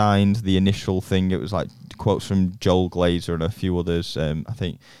 They signed the initial thing. It was like quotes from Joel Glazer and a few others. I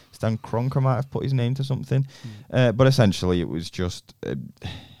think Stan Kroenke might have put his name to something. But essentially it was just...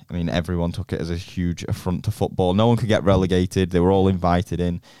 everyone took it as a huge affront to football. No one could get relegated. They were all invited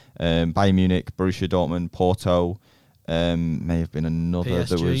in. Bayern Munich, Borussia Dortmund, Porto, may have been another.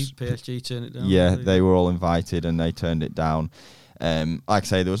 PSG turned it down. Yeah, they were all invited and they turned it down. Like I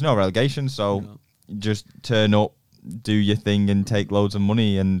say, there was no relegation, so just turn up, do your thing and take loads of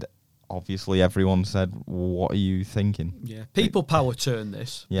money. And obviously everyone said, what are you thinking? Yeah, people power turn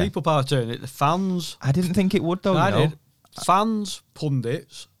this. Yeah. People power turn it. The fans... I didn't think it would though. I did. Fans,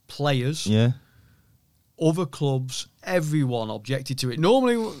 pundits... players, other clubs, everyone objected to it.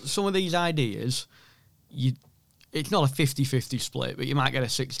 Normally, some of these ideas, it's not a 50-50 split, but you might get a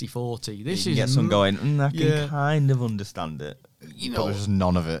 60-40. This is get some going. I can kind of understand it. But there's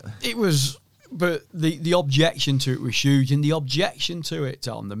none of it. It was, but the objection to it was huge, and the objection to it,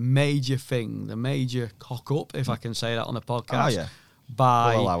 Tom, the major cock up, if I can say that on a podcast,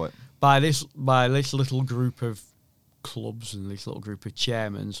 we'll allow it. by this little group of clubs and this little group of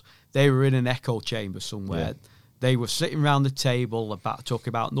chairmans, they were in an echo chamber somewhere. Yeah. They were sitting around the table talking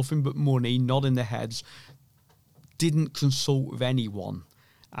about nothing but money, nodding their heads, didn't consult with anyone,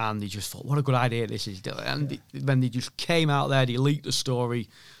 and they just thought, what a good idea this is. And then they just came out there, they leaked the story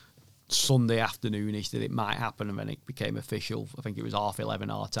Sunday afternoon-ish that it might happen, and then it became official. I think it was 11:30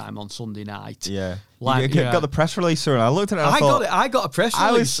 our time on Sunday night. Yeah. You got the press release, and I looked at it and I got a press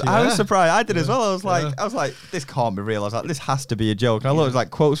release. I was surprised. I did as well. I was like, this can't be real. I was like, this has to be a joke. And I looked, it was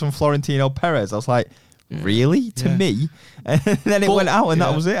like quotes from Florentino Perez. I was like, really? To me? And then it went out, and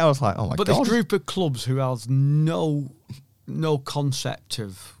that was it. I was like, oh my God. But this group of clubs who has no concept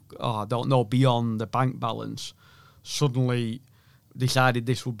of, I don't know, beyond the bank balance, suddenly decided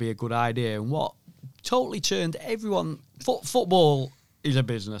this would be a good idea. And what totally turned everyone... Football is a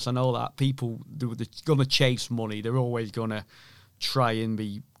business. I know that. People, they're going to chase money. They're always going to try and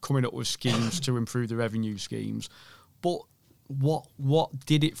be coming up with schemes to improve the revenue schemes. But what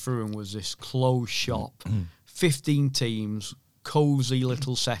did it for them was this closed shop, 15 teams, cosy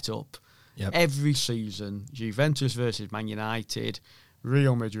little setup. Yep. Every season, Juventus versus Man United,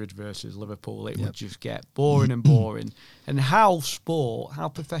 Real Madrid versus Liverpool, it would just get boring and boring. And how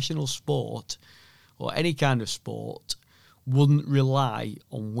professional sport, or any kind of sport, wouldn't rely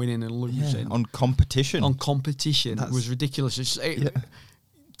on winning and losing. On competition. It was ridiculous.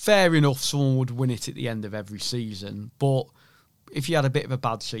 Fair enough, someone would win it at the end of every season, but if you had a bit of a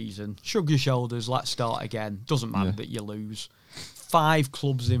bad season, shrug your shoulders, let's start again. Doesn't matter that you lose. 5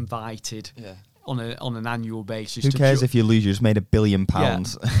 clubs invited on an annual basis. Who cares if you lose? You just made £1 billion.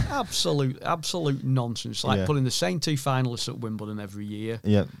 Absolute nonsense. Like putting the same 2 finalists at Wimbledon every year.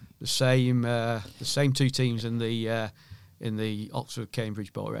 Yeah. The same 2 teams in the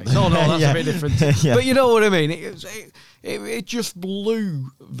Oxford-Cambridge boat race. No, that's a bit different. But you know what I mean. It just blew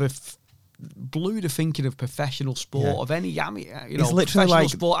the thinking of professional sport, of any professional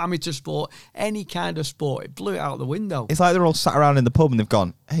sport, amateur sport, any kind of sport. It blew it out the window. It's like they're all sat around in the pub and they've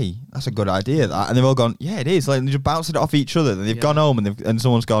gone, "Hey, that's a good idea," that, and they've all gone, "Yeah, it is." Like they're just bouncing it off each other. Then they've gone home and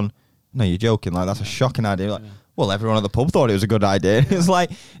someone's gone, "No, you're joking." Like that's a shocking idea. Like, well, everyone at the pub thought it was a good idea. It's like,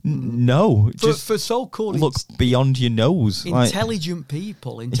 no, just for so-called look beyond your nose. Intelligent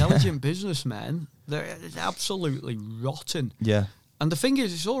people, intelligent businessmen, they're absolutely rotten. Yeah. And the thing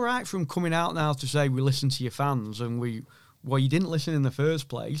is, it's all right for them coming out now to say we listen to your fans and you didn't listen in the first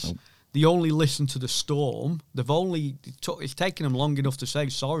place. Nope. They only listened to the storm. It's taken them long enough to say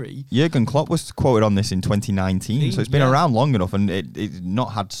sorry. Jurgen Klopp was quoted on this in 2019, so it's been around long enough and it's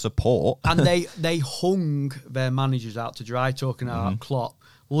not had support. And they hung their managers out to dry, talking about Klopp.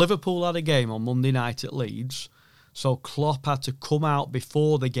 Liverpool had a game on Monday night at Leeds, so Klopp had to come out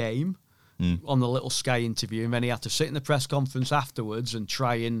before the game on the little Sky interview, and then he had to sit in the press conference afterwards and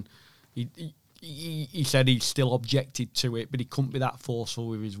try and... He said he still objected to it, but he couldn't be that forceful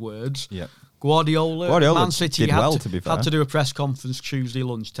with his words. Yeah. Guardiola Man City had to do a press conference Tuesday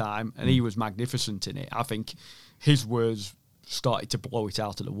lunchtime, and he was magnificent in it. I think his words started to blow it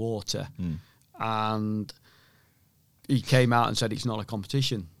out of the water. And he came out and said it's not a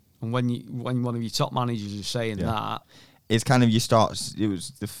competition. And when one of your top managers is saying that... It's kind of it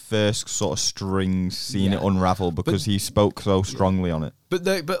was the first sort of string seeing it unravel because he spoke so strongly on it.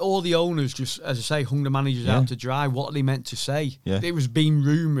 But all the owners just, as I say, hung the managers out to dry. What are they meant to say? Yeah. It was being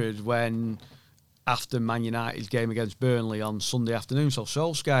rumoured when, after Man United's game against Burnley on Sunday afternoon, so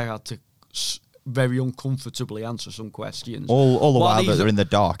Solskjaer had to very uncomfortably answer some questions. All the while that they're in the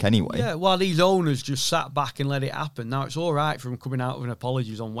dark anyway. Yeah, while these owners just sat back and let it happen. Now, it's all right for them coming out with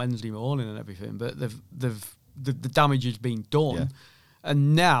apologies on Wednesday morning and everything, but the damage has been done,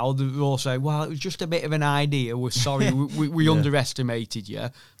 and now they're all saying, well, it was just a bit of an idea, we're sorry, we underestimated you,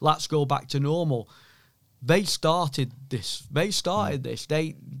 let's go back to normal. They started this. They started the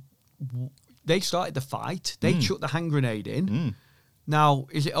fight. They chucked the hand grenade in. Now,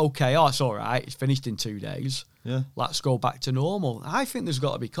 is it okay? Oh, it's all right, it's finished in 2 days. Yeah, let's go back to normal. I think there's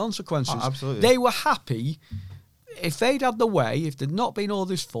got to be consequences. Oh, absolutely. They were happy. If they'd had the way, if there'd not been all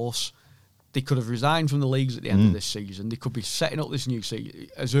this fuss, they could have resigned from the leagues at the end of this season. They could be setting up this new season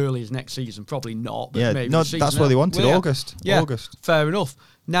as early as next season. Probably not. But maybe that's what they wanted. August. Fair enough.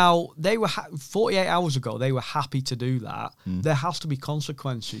 Now, they were 48 hours ago, they were happy to do that. There has to be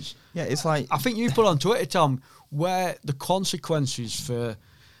consequences. Yeah, it's like... I think you put on Twitter, Tom, where the consequences for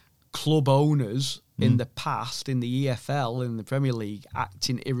club owners in the past, in the EFL, in the Premier League,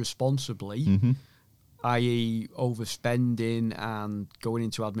 acting irresponsibly... i.e. overspending and going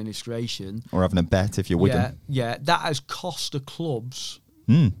into administration. Or having a bet if you're Wigan. Yeah, that has cost the clubs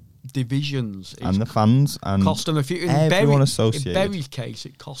divisions. And the fans and cost them a few. Everyone associated. In Bury's case,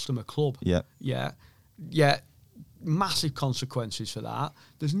 it cost them a club. Yeah. Massive consequences for that.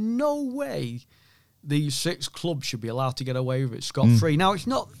 There's no way these 6 clubs should be allowed to get away with it scot-free. Now, it's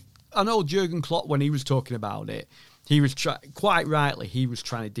not... I know Jurgen Klopp, when he was talking about it, he was quite rightly, he was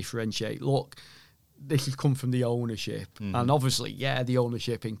trying to differentiate. Look... This has come from the ownership, and obviously, the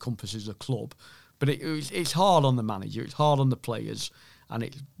ownership encompasses the club, but it's hard on the manager, it's hard on the players, and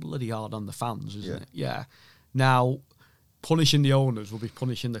it's bloody hard on the fans, isn't it? Yeah. Now, punishing the owners will be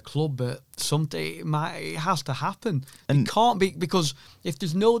punishing the club, but it has to happen. And it can't be, because if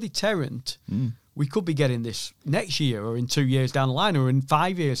there's no deterrent, we could be getting this next year, or in 2 years down the line, or in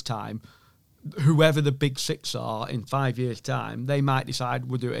 5 years' time. Whoever the big 6 are in 5 years' time, they might decide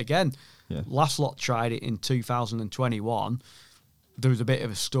we'll do it again. Yeah. Last lot tried it in 2021. there was a bit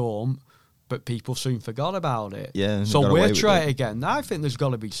of a storm, but people soon forgot about it. Yeah. So we'll try it again. I think there's got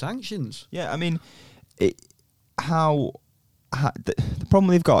to be sanctions. Yeah, I mean, the problem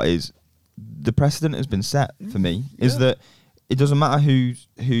they've got is the precedent has been set for me. Is that it doesn't matter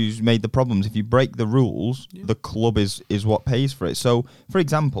who's made the problems. If you break the rules, the club is what pays for it. So, for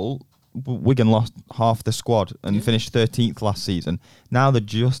example, Wigan lost half the squad and finished 13th last season. Now they're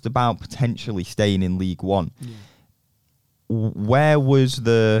just about potentially staying in League One. Yeah. Where was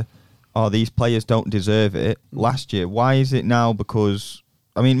these players don't deserve it last year? Why is it now? Because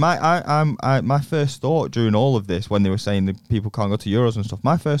I mean, my first thought during all of this, when they were saying that people can't go to Euros and stuff,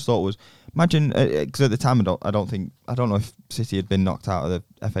 my first thought was, imagine, because at the time I don't know if City had been knocked out of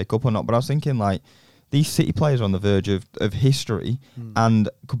the FA Cup or not, but I was thinking like, these City players are on the verge of history and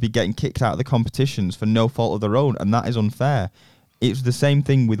could be getting kicked out of the competitions for no fault of their own, and that is unfair. It's the same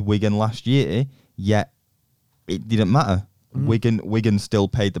thing with Wigan last year, yet it didn't matter. Wigan still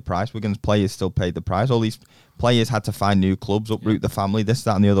paid the price. Wigan's players still paid the price. All these players had to find new clubs, uproot the family, this,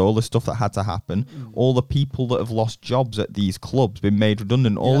 that and the other, all the stuff that had to happen. All the people that have lost jobs at these clubs, been made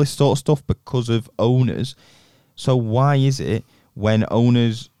redundant, all this sort of stuff because of owners. So why is it when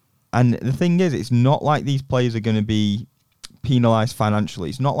owners... And the thing is, it's not like these players are going to be penalised financially.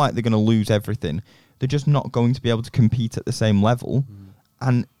 It's not like they're going to lose everything. They're just not going to be able to compete at the same level.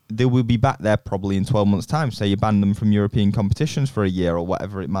 And they will be back there probably in 12 months' time. Say you ban them from European competitions for a year or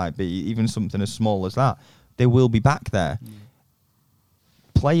whatever it might be, even something as small as that. They will be back there.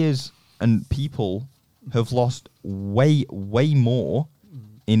 Players and people have lost way, way more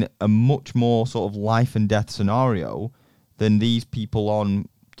in a much more sort of life and death scenario than these people on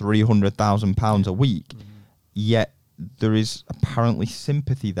 £300,000 a week, yet there is apparently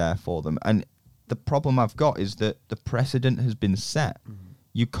sympathy there for them. And the problem I've got is that the precedent has been set.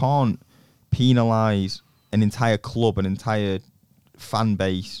 You can't penalise an entire club, an entire fan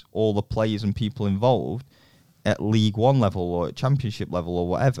base, all the players and people involved at League One level or at Championship level or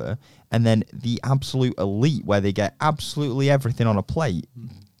whatever, and then the absolute elite, where they get absolutely everything on a plate,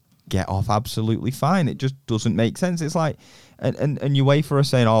 get off absolutely fine. It just doesn't make sense. It's like, and UEFA are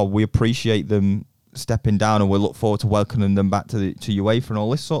saying, oh, we appreciate them stepping down and we look forward to welcoming them back to UEFA and all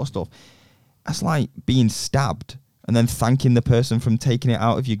this sort of stuff. That's like being stabbed and then thanking the person from taking it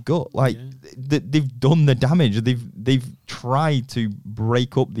out of your gut. Like, they've done the damage. They've tried to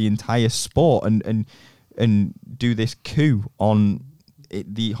break up the entire sport and do this coup on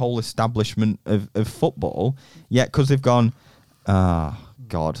the whole establishment of football. Yet, because they've gone,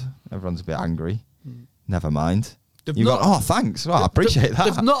 God, everyone's a bit angry. Never mind. You've gone, oh, thanks. Well, I appreciate that.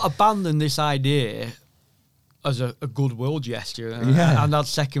 They've not abandoned this idea as a goodwill gesture and had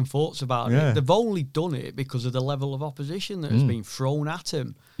second thoughts about it. They've only done it because of the level of opposition that has been thrown at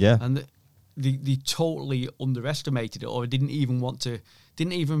them. Yeah. And they totally underestimated it, or didn't even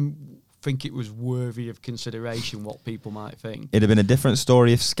think it was worthy of consideration what people might think. It'd have been a different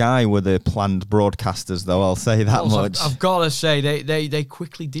story if Sky were the planned broadcasters, though, I'll say that much. I've got to say, they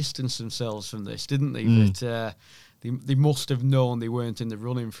quickly distanced themselves from this, didn't they? That they must have known they weren't in the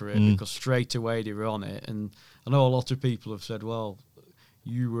running for it, because straight away they were on it. And I know a lot of people have said, well,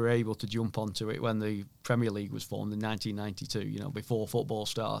 you were able to jump onto it when the Premier League was formed in 1992, before football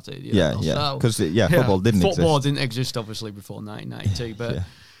started. Because football didn't exist. Football didn't exist, obviously, before 1992, but...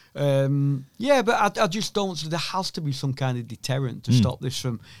 but I just don't. There has to be some kind of deterrent to stop this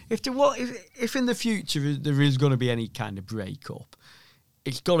from. If in the future there is going to be any kind of break-up,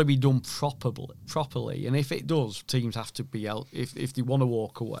 it's got to be done properly. And if it does, teams have to be out. If they want to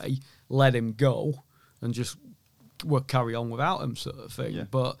walk away, let him go and just carry on without him, sort of thing. Yeah.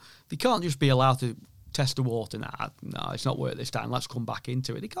 But they can't just be allowed to test the water. No, it's not worth this time. Let's come back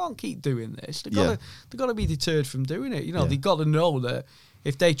into it. They can't keep doing this. They've got to be deterred from doing it. They've got to know that.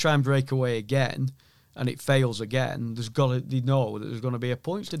 If they try and break away again and it fails again, they know that there's going to be a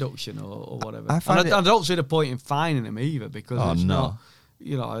points deduction or whatever. I don't see the point in fining them either, because it's not,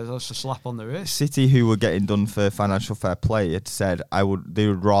 it's a slap on the wrist. City, who were getting done for financial fair play, had said they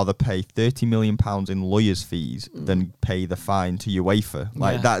would rather pay £30 million in lawyers' fees than pay the fine to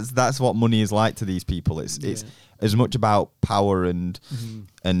UEFA. That's what money is like to these people. It's as much about power and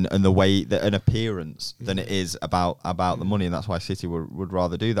the way that an appearance than it is about the money, and that's why City would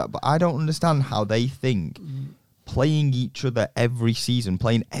rather do that. But I don't understand how they think playing each other every season,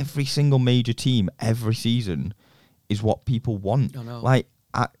 playing every single major team every season, is what people want. I know. Like,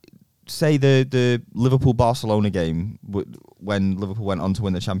 say the Liverpool-Barcelona game, when Liverpool went on to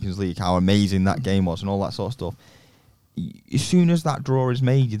win the Champions League, how amazing that game was and all that sort of stuff. as soon as that draw is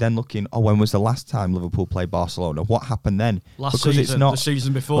made, you're then looking, when was the last time Liverpool played Barcelona? What happened then? Because season, it's not the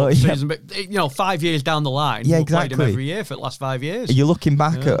season before, 5 years down the line. Yeah, exactly. Played them every year for the last 5 years. You're looking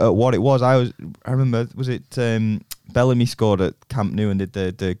back at what it was. I remember, was it Bellamy scored at Camp Nou and did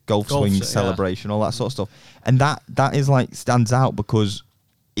the golf swing celebration, all that sort of stuff, and that is like stands out because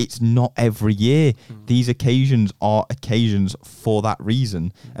it's not every year. These occasions are occasions for that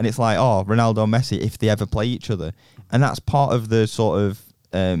reason, and it's like, Ronaldo and Messi, if they ever play each other. And that's part of the sort of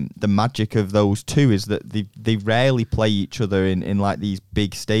the magic of those two, is that they rarely play each other in like these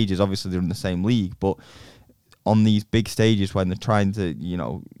big stages. Obviously, they're in the same league, but on these big stages when they're trying to,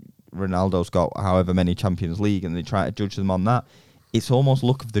 Ronaldo's got however many Champions League, and they try to judge them on that. It's almost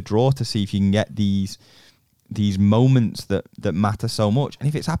luck of the draw to see if you can get these moments that matter so much. And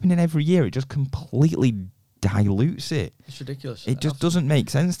if it's happening every year, it just completely dilutes it. It's ridiculous. It just doesn't make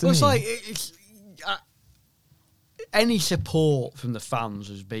sense to me. It's like any support from the fans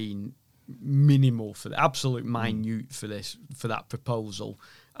has been minimal, for the absolute minute for that proposal.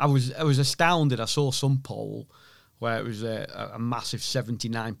 I was astounded. I saw some poll where it was a massive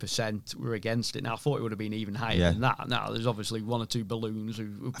 79% were against it. Now I thought it would have been even higher than that. Now there's obviously one or two balloons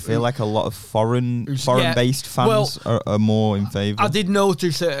who I feel like a lot of foreign-based fans are more in favour. I did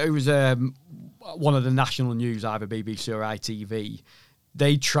notice that it was one of the national news, either BBC or ITV.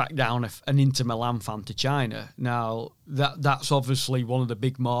 They tracked down an Inter Milan fan to China. Now, that's obviously one of the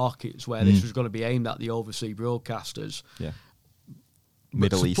big markets where this was going to be aimed at, the overseas broadcasters. Yeah.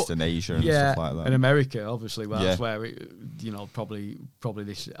 Middle East and Asia and stuff like that. And America, obviously, that's where it, probably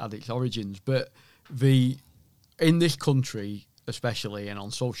this had its origins. But in this country, especially, and on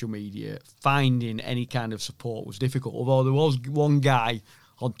social media, finding any kind of support was difficult. Although there was one guy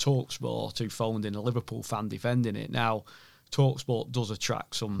on TalkSport who phoned in, a Liverpool fan, defending it. Now, TalkSport does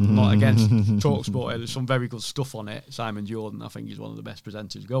attract some, not against TalkSport, there's some very good stuff on it. Simon Jordan, I think, is one of the best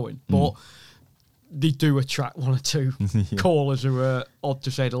presenters going. But they do attract one or two callers who are odd,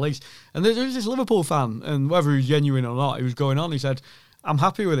 to say the least. And there's this Liverpool fan, and whether he's genuine or not, he was going on, he said, I'm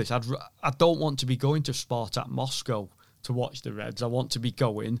happy with this. I don't want to be going to Spartak Moscow to watch the Reds. I want to be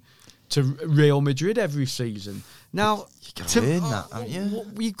going to Real Madrid every season. Now, you've got to earn that, haven't you?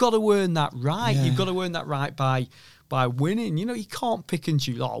 You've got to earn that right. Yeah. You've got to earn that right by winning. You can't pick and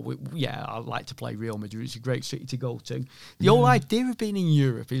choose. I'd like to play Real Madrid. It's a great city to go to. The whole idea of being in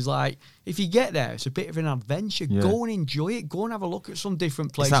Europe is like, if you get there, it's a bit of an adventure. Yeah. Go and enjoy it. Go and have a look at some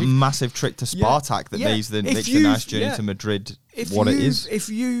different places. It's that massive trip to Spartak that makes the nice journey to Madrid it is. If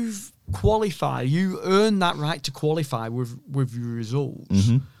you've qualified, you earn that right to qualify with your results,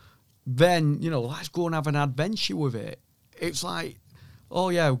 then, let's go and have an adventure with it. It's like,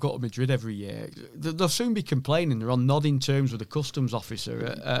 we've got to Madrid every year. They'll soon be complaining. They're on nodding terms with the customs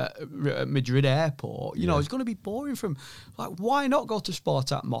officer at Madrid airport. It's going to be boring for them. Like, why not go to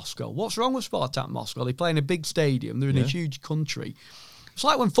Spartak Moscow? What's wrong with Spartak Moscow? They play in a big stadium. They're in a huge country. It's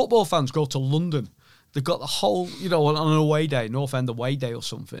like when football fans go to London. They've got the whole, on an away day, North End away day or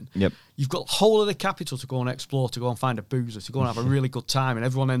something. Yep. You've got the whole of the capital to go and explore, to go and find a boozer, to go and have a really good time, and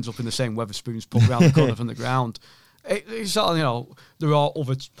everyone ends up in the same Wetherspoons pub around the corner from the ground. It's there are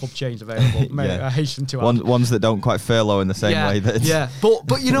other pub chains available. I hasten to add. Ones that don't quite furlough in the same way.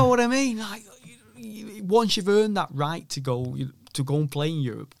 But you know what I mean. Like, once you've earned that right to go and play in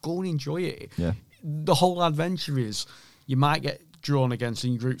Europe, go and enjoy it. Yeah. The whole adventure is you might get drawn against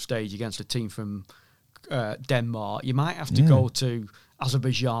in group stage against a team from Denmark. You might have to go to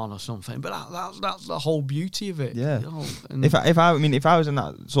Azerbaijan or something, but that's the whole beauty of it. Yeah. If I was in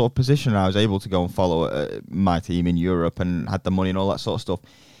that sort of position and I was able to go and follow my team in Europe and had the money and all that sort of stuff,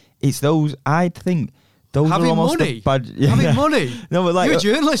 it's those, I'd think those having are almost money. Having money. No, but like, you're a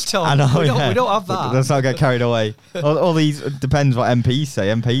journalist, Tom. I know. We don't have that. Let's not get carried away. all these depends what MPs say.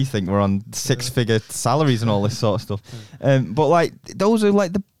 MPs think we're on 6-figure salaries and all this sort of stuff. But like, those are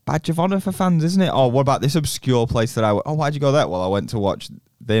like the badge of honour for fans, isn't it? Or what about this obscure place that why'd you go there? Well, I went to watch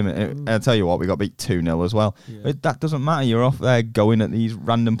them, and I'll tell you what, we got beat 2-0 as well. But that doesn't matter. You're off there going at these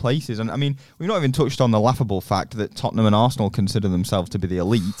random places. And I mean, we've not even touched on the laughable fact that Tottenham and Arsenal consider themselves to be the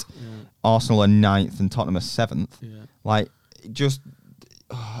elite. Arsenal are 9th and Tottenham are 7th. Like, just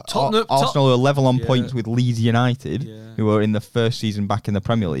Arsenal are level on points with Leeds United, who are in the first season back in the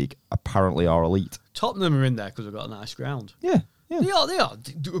Premier League, apparently are elite. Tottenham are in there because they've got a nice ground. Yeah. Yeah. They are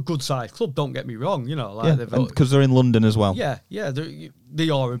a good sized club. Don't get me wrong. You know, like because they're in London as well. Yeah, they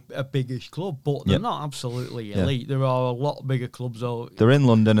are a biggish club, but they're not absolutely elite. There are a lot bigger clubs. They're in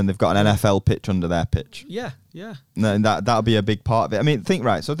London and they've got an NFL pitch under their pitch. Yeah. And that'll be a big part of it. I mean, think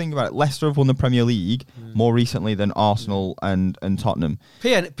about it. Leicester have won the Premier League more recently than Arsenal and Tottenham.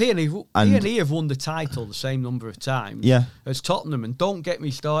 P&E have won the title the same number of times as Tottenham. And don't get me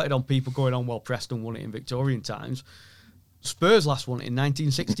started on people going on, well, Preston won it in Victorian times. Spurs last won it in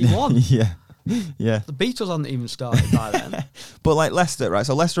 1961. Yeah. The Beatles hadn't even started by then. But like Leicester, right?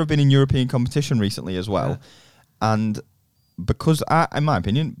 So Leicester have been in European competition recently as well. Yeah. And because, in my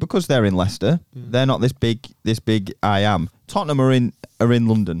opinion, because they're in Leicester, they're not this big I am. Tottenham are in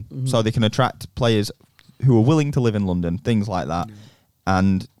London, so they can attract players who are willing to live in London, things like that.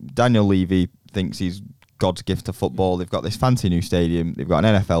 And Daniel Levy thinks he's God's gift to football. They've got this fancy new stadium. They've got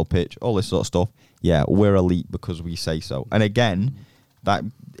an NFL pitch, all this sort of stuff. Yeah, we're elite because we say so. And again, that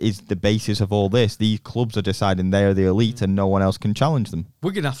is the basis of all this. These clubs are deciding they're the elite and no one else can challenge them.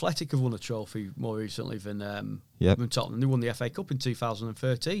 Wigan Athletic have won a trophy more recently than Tottenham. They won the FA Cup in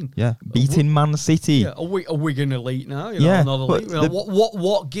 2013. Yeah, beating Man City. Yeah, are Wigan elite now? Not elite.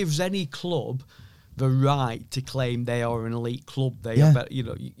 What gives any club the right to claim they are an elite club? They are better,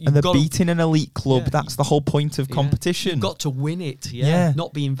 and they're beating an elite club. That's the whole point of competition. You've got to win it,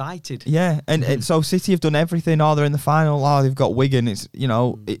 not be invited. Yeah, and so City have done everything. Oh, they're in the final. Oh, they've got Wigan. It's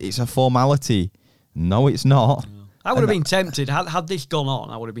it's a formality. No, it's not. I would have been tempted had this gone on.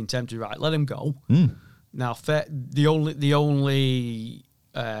 I would have been tempted. Right, let him go. Now, the only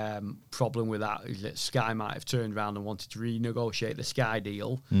problem with that is that Sky might have turned around and wanted to renegotiate the Sky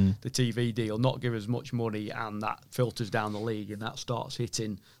deal, the TV deal, not give us much money, and that filters down the league, and that starts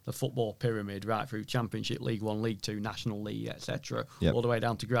hitting the football pyramid right through Championship, League One, League Two, National League, etc., all the way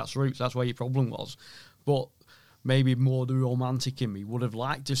down to grassroots. That's where your problem was. But maybe more the romantic in me would have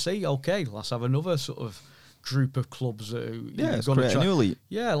liked to see, okay, let's have another sort of group of clubs that it's going to try.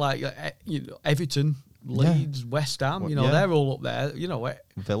 Yeah, like Everton, Leeds, West Ham, they're all up there.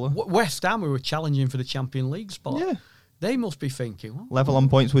 Villa, West Ham, who were challenging for the Champions League spot. Yeah. They must be thinking level on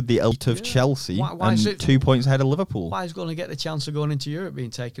points with the elite of Chelsea, why and 2 points ahead of Liverpool. Why is going to get the chance of going into Europe being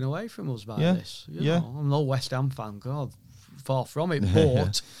taken away from us by this? I'm no West Ham fan. God, far from it.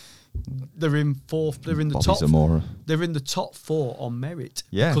 But they're in fourth. They're in the top. They're in the top four on merit.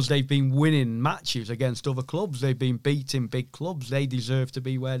 Because they've been winning matches against other clubs. They've been beating big clubs. They deserve to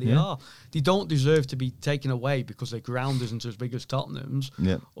be where they are. They don't deserve to be taken away because their ground isn't as big as Tottenham's,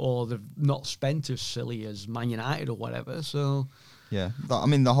 or they've not spent as silly as Man United or whatever. So, I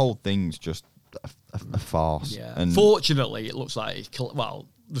mean, the whole thing's just a farce. Yeah. And fortunately, it looks like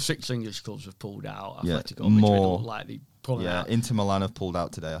the 6 English clubs have pulled out. Atletico Madrid look like they pulling out. Inter Milan have pulled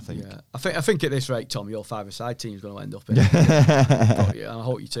out today, I think. Yeah, I think at this rate, Tom, your 5-a-side team is going to end up in. I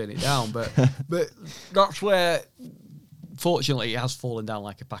hope you turn it down, but that's where. Fortunately, it has fallen down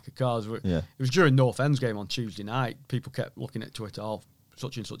like a pack of cards. It was during North End's game on Tuesday night. People kept looking at Twitter. Oh,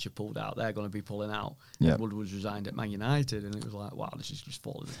 such and such have pulled out. They're going to be pulling out. Ed Woodward's resigned at Man United, and it was like, wow, this is just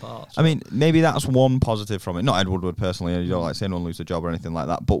falling apart. So. I mean, maybe that's one positive from it. Not Ed Woodward personally. You don't like saying anyone lose a job or anything like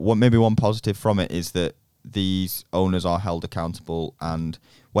that. But maybe one positive from it is that these owners are held accountable, and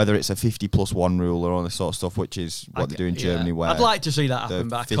whether it's a 50+1 rule or all this sort of stuff, which is what they do in Germany, where I'd like to see that happen,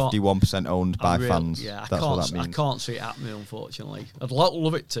 but 51% owned by fans. Yeah, that's what that means. I can't see it happening, unfortunately. I'd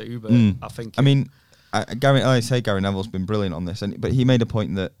love it to, but I think. I mean, Gary Neville's been brilliant on this, but he made a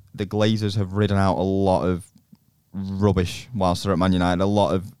point that the Glazers have ridden out a lot of rubbish whilst they're at Man United, a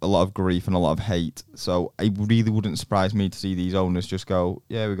lot of grief and a lot of hate. So it really wouldn't surprise me to see these owners just go,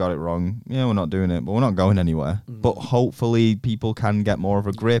 yeah, we got it wrong. Yeah, we're not doing it, but we're not going anywhere. But hopefully people can get more of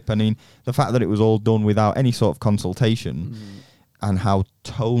a grip. I mean, the fact that it was all done without any sort of consultation and how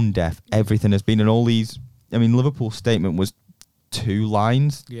tone deaf everything has been, and all these. I mean, Liverpool's statement was 2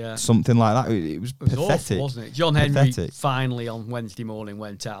 lines, something like that. It was pathetic, awful, wasn't it? John Henry finally on Wednesday morning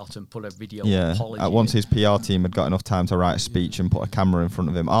went out and put a video apology. Once his PR team had got enough time to write a speech and put a camera in front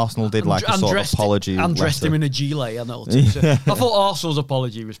of him, Arsenal did like a sort of apology. And dressed him in a gilet, I noticed. I thought Arsenal's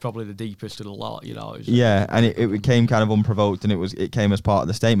apology was probably the deepest of the lot, and it came kind of unprovoked, and it came as part of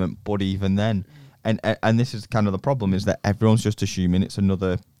the statement. But even then, and this is kind of the problem, is that everyone's just assuming it's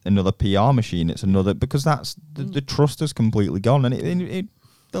another PR machine. It's another, because that's the trust has completely gone, and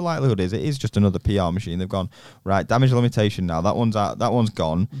the likelihood is it is just another PR machine. They've gone, right, damage limitation now. That one's out. That one's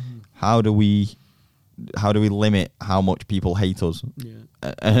gone. How do we limit how much people hate us?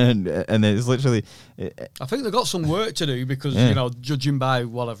 And it's literally. I think they've got some work to do because judging by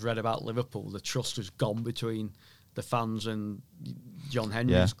what I've read about Liverpool, the trust has gone between the fans and John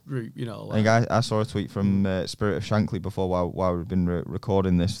Henry's group, you know. Like. I saw a tweet from Spirit of Shankly before while we've been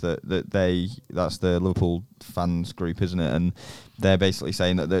recording this that's the Liverpool fans group, isn't it? And they're basically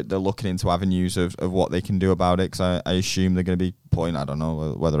saying that they're looking into avenues of what they can do about it, because I assume they're going to be putting, I don't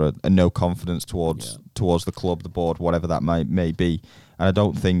know, whether a no confidence towards the club, the board, whatever that may be. And I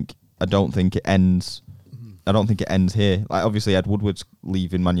don't think it ends. I don't think it ends here. Like, obviously Ed Woodward's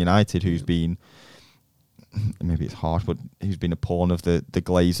leaving Man United, who's been, maybe it's harsh, but who's been a pawn of the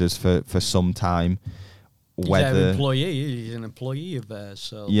Glazers for some time. He's an employee of theirs.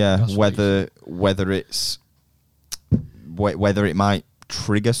 So whether it might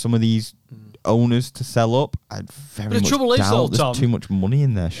trigger some of these owners to sell up, I'd very much doubt there's too much money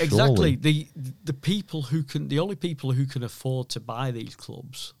in there. Surely. Exactly. The only people who can afford to buy these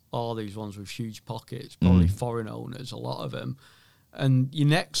clubs are these ones with huge pockets, probably foreign owners, a lot of them. And your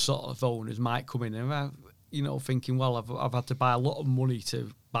next sort of owners might come in and, thinking, well, I've had to buy a lot of money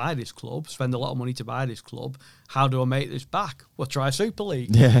to buy this club, spend a lot of money to buy this club. How do I make this back? Well, try Super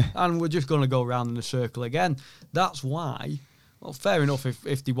League. Yeah. And we're just going to go around in a circle again. That's why, well, fair enough,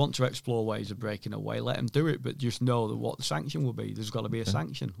 if they want to explore ways of breaking away, let them do it, but just know that what the sanction will be. There's got to be a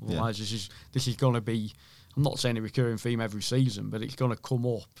sanction. Otherwise, this is going to be, I'm not saying a recurring theme every season, but it's going to come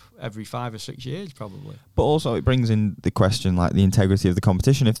up every 5 or 6 years probably. But also it brings in the question, like, the integrity of the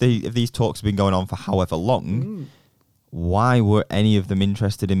competition. If these talks have been going on for however long, why were any of them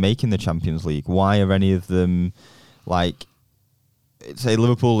interested in making the Champions League? Why are any of them, like, say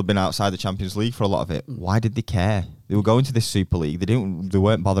Liverpool have been outside the Champions League for a lot of it? Why did they care? They were going to this Super League. They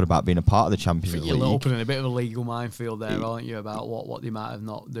weren't bothered about being a part of the Champions League. You're opening a bit of a legal minefield there, aren't you, about what they might have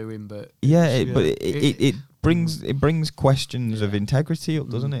not doing? But it brings questions of integrity up,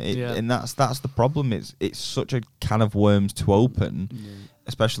 doesn't it? And that's the problem. It's such a can of worms to open,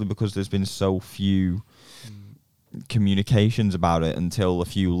 especially because there's been so few communications about it until a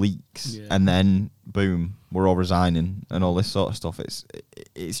few leaks, and then boom, we're all resigning and all this sort of stuff.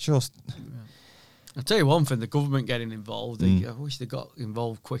 It's just. I'll tell you one thing, the government getting involved, I wish they got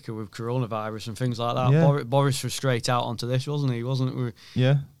involved quicker with coronavirus and things like that. Yeah. Boris was straight out onto this, wasn't he?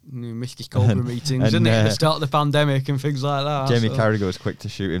 We missed his Cobra meetings, didn't he, at the start of the pandemic and things like that. Jamie Carragher was quick to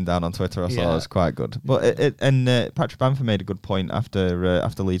shoot him down on Twitter. I thought it was quite good. But Patrick Bamford made a good point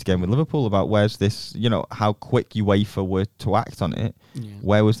after Leeds game with Liverpool about where's this, how quick UEFA were to act on it. Yeah.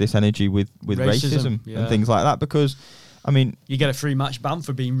 Where was this energy with racism and things like that? Because, I mean, you get a 3-match ban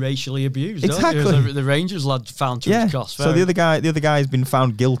for being racially abused. Exactly. Don't you? The Rangers lad found to his cost. So the other guy has been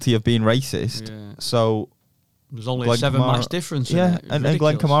found guilty of being racist. Yeah. So there's only a 7-match difference. Yeah, and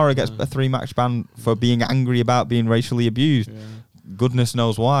Glenn Kamara gets a 3-match ban for being angry about being racially abused. Yeah. Goodness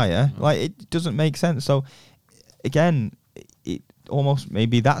knows why. Like, it doesn't make sense. So again, it almost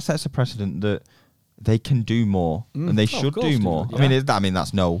maybe that sets a precedent that they can do more and they should do more. Yeah. I mean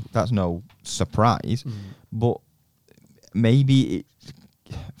that's no surprise, but. Maybe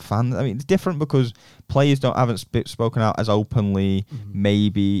fans. I mean, it's different because players haven't spoken out as openly.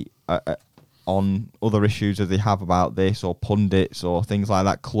 Maybe on other issues as they have about this, or pundits or things like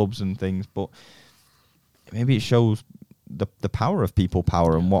that, clubs and things. But maybe it shows the power of people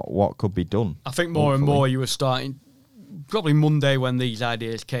power and what could be done. I think more and more you were starting. Probably Monday when these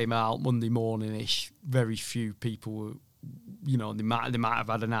ideas came out, Monday morning-ish. Very few people were. They might have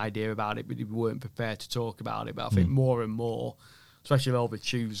had an idea about it, but they weren't prepared to talk about it. But I think more and more, especially over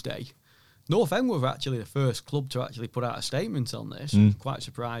Tuesday, North End were actually the first club to actually put out a statement on this. Quite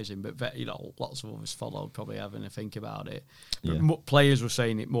surprising, but lots of others followed, probably having a think about it. But players were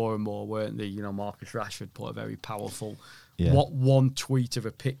saying it more and more, weren't they? Marcus Rashford put a very powerful, one tweet of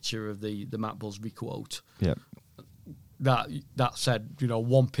a picture of the Matt Busby quote. Yeah. That said,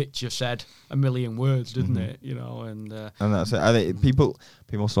 one picture said a million words, didn't it? And that's it. I think people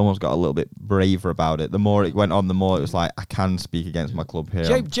almost got a little bit braver about it. The more it went on, the more it was like, I can speak against my club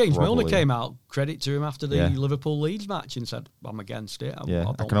here. James Milner came out, credit to him, after the Liverpool Leeds match and said, I'm against it.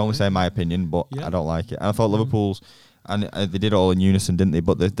 I can only say my opinion, but I don't like it. And I thought Liverpool's, and they did it all in unison, didn't they?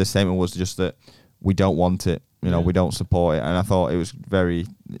 But the statement was just that we don't want it. We don't support it, and I thought it was very,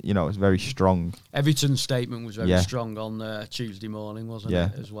 it was very strong. Everton's statement was very strong on Tuesday morning, wasn't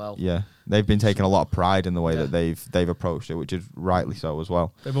it, as well? Yeah, they've been taking a lot of pride in the way that they've approached it, which is rightly so as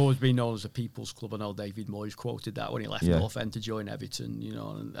well. They've always been known as a people's club. I know David Moyes quoted that when he left North End to join Everton.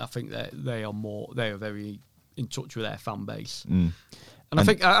 And I think that they are very in touch with their fan base. And I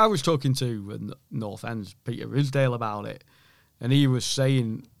think I was talking to North End's Peter Ridsdale about it, and he was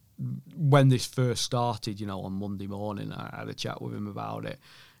saying, when this first started, on Monday morning, I had a chat with him about it,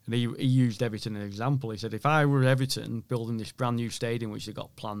 and he used Everton as an example. He said, if I were Everton building this brand new stadium, which they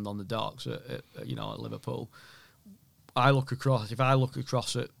got planned on the docks at Liverpool, if I look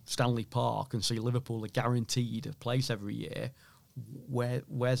across at Stanley Park and see Liverpool are guaranteed a place every year,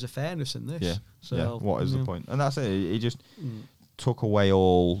 where's the fairness in this? Yeah. So what is the point? And that's it. He just took away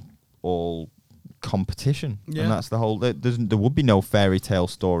all competition, and that's the whole. There would be no fairy tale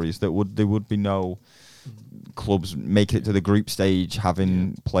stories. There would be no clubs making it to the group stage,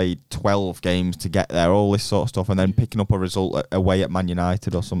 having played 12 games to get there, all this sort of stuff, and then picking up a result away at Man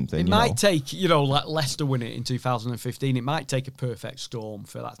United or something. It might take, like Leicester win it in 2015. It might take a perfect storm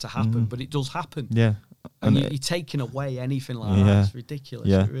for that to happen, but it does happen. Yeah. And you're taking away anything like that. It's ridiculous.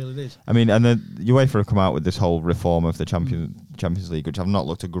 Yeah. It really is. I mean, and then UEFA have come out with this whole reform of the Champions League, which I've not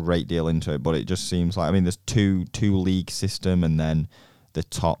looked a great deal into it, but it just seems like, I mean, there's two league system, and then the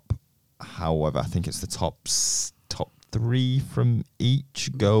top, however, I think it's the top 3 from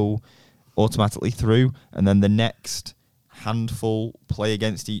each go automatically through, and then the next handful play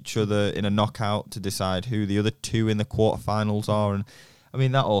against each other in a knockout to decide who the other 2 in the quarterfinals are. And I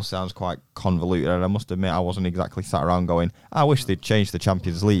mean, that all sounds quite convoluted, and I must admit I wasn't exactly sat around going, I wish they'd changed the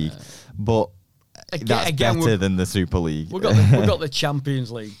Champions League, but that's better than the Super League. We've got the Champions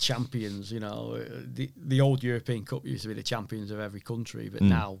League champions, the old European Cup used to be the champions of every country, but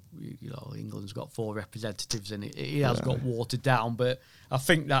now, England's got 4 representatives in it. It has got watered down, but I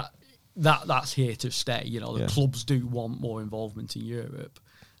think that's here to stay. The clubs do want more involvement in Europe,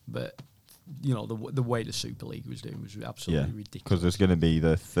 but the way the Super League was doing was absolutely ridiculous. Because there's going to be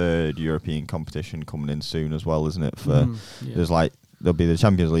the 3rd European competition coming in soon as well, isn't it? There'll be the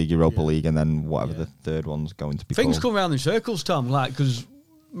Champions League, Europa League, and then whatever the 3rd one's going to be. Things come around in circles, Tom. Because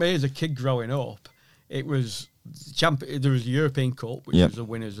me as a kid growing up, it was there was the European Cup, which was the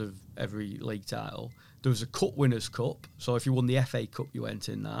winners of every league title. There was a Cup Winners' Cup, so if you won the FA Cup, you went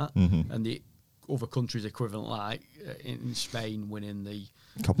in that, and the other countries equivalent, like in Spain, winning the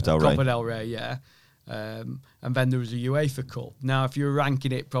Copa del Rey, and then there was a UEFA Cup. Now, if you were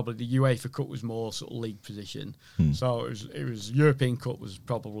ranking it, probably the UEFA Cup was more sort of league position. So it was European Cup was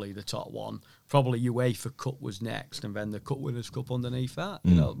probably the top one. Probably UEFA Cup was next, and then the Cup Winners' Cup underneath that.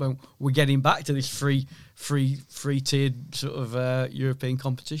 We're getting back to this free-tiered sort of European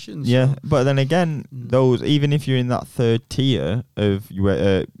competitions. Yeah, but then again, those, even if you're in that 3rd tier of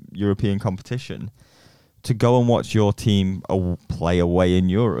European competition, to go and watch your team play away in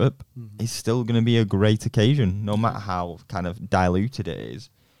Europe is still going to be a great occasion, no matter how kind of diluted it is.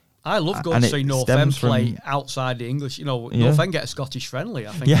 I love going to see North End play outside the English. North End get a Scottish friendly.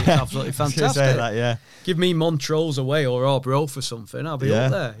 I think it's absolutely fantastic. Say that, Give me Montrose away or Arbroath for something. I'll be up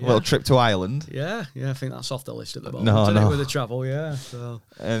there. A little trip to Ireland. Yeah, I think that's off the list at the moment. No. With the travel, So.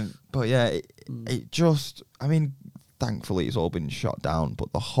 But it just, I mean, thankfully it's all been shot down,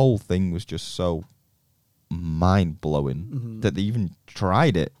 but the whole thing was just so mind-blowing that they even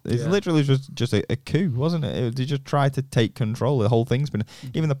tried it. It's literally just a coup, wasn't it? They just tried to take control. The whole thing's been,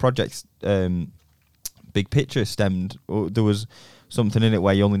 even the project's big picture stemmed, there was something in it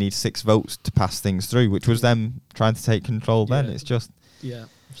where you only need 6 votes to pass things through, which was them trying to take control then. It's just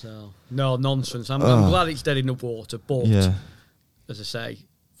so no nonsense. I'm glad it's dead in the water, but as I say,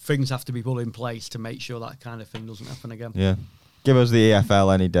 things have to be put in place to make sure that kind of thing doesn't happen again. Give us the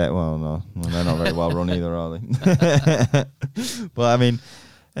EFL any day. Well, no, they're not very well run either, are they? But I mean,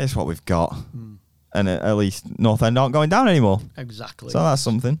 it's what we've got, and at least North End aren't going down anymore. Exactly. So that's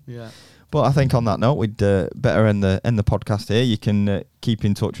something. Yeah. But I think on that note, we'd better end the podcast here. You can keep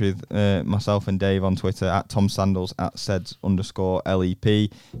in touch with myself and Dave on Twitter at Tom Sandals, at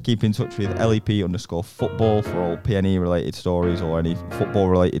Seds_LEP. Keep in touch with LEP_football for all PNE related stories or any football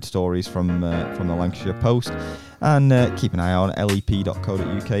related stories from the Lancashire Post. And keep an eye on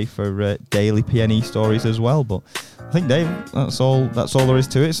lep.co.uk for daily PNE stories as well. But I think, Dave, that's all there is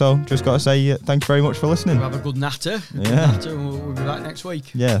to it. So just got to say thank you very much for listening. Have a good natter. Yeah. We'll be back next week.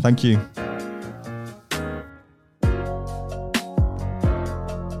 Yeah, thank you.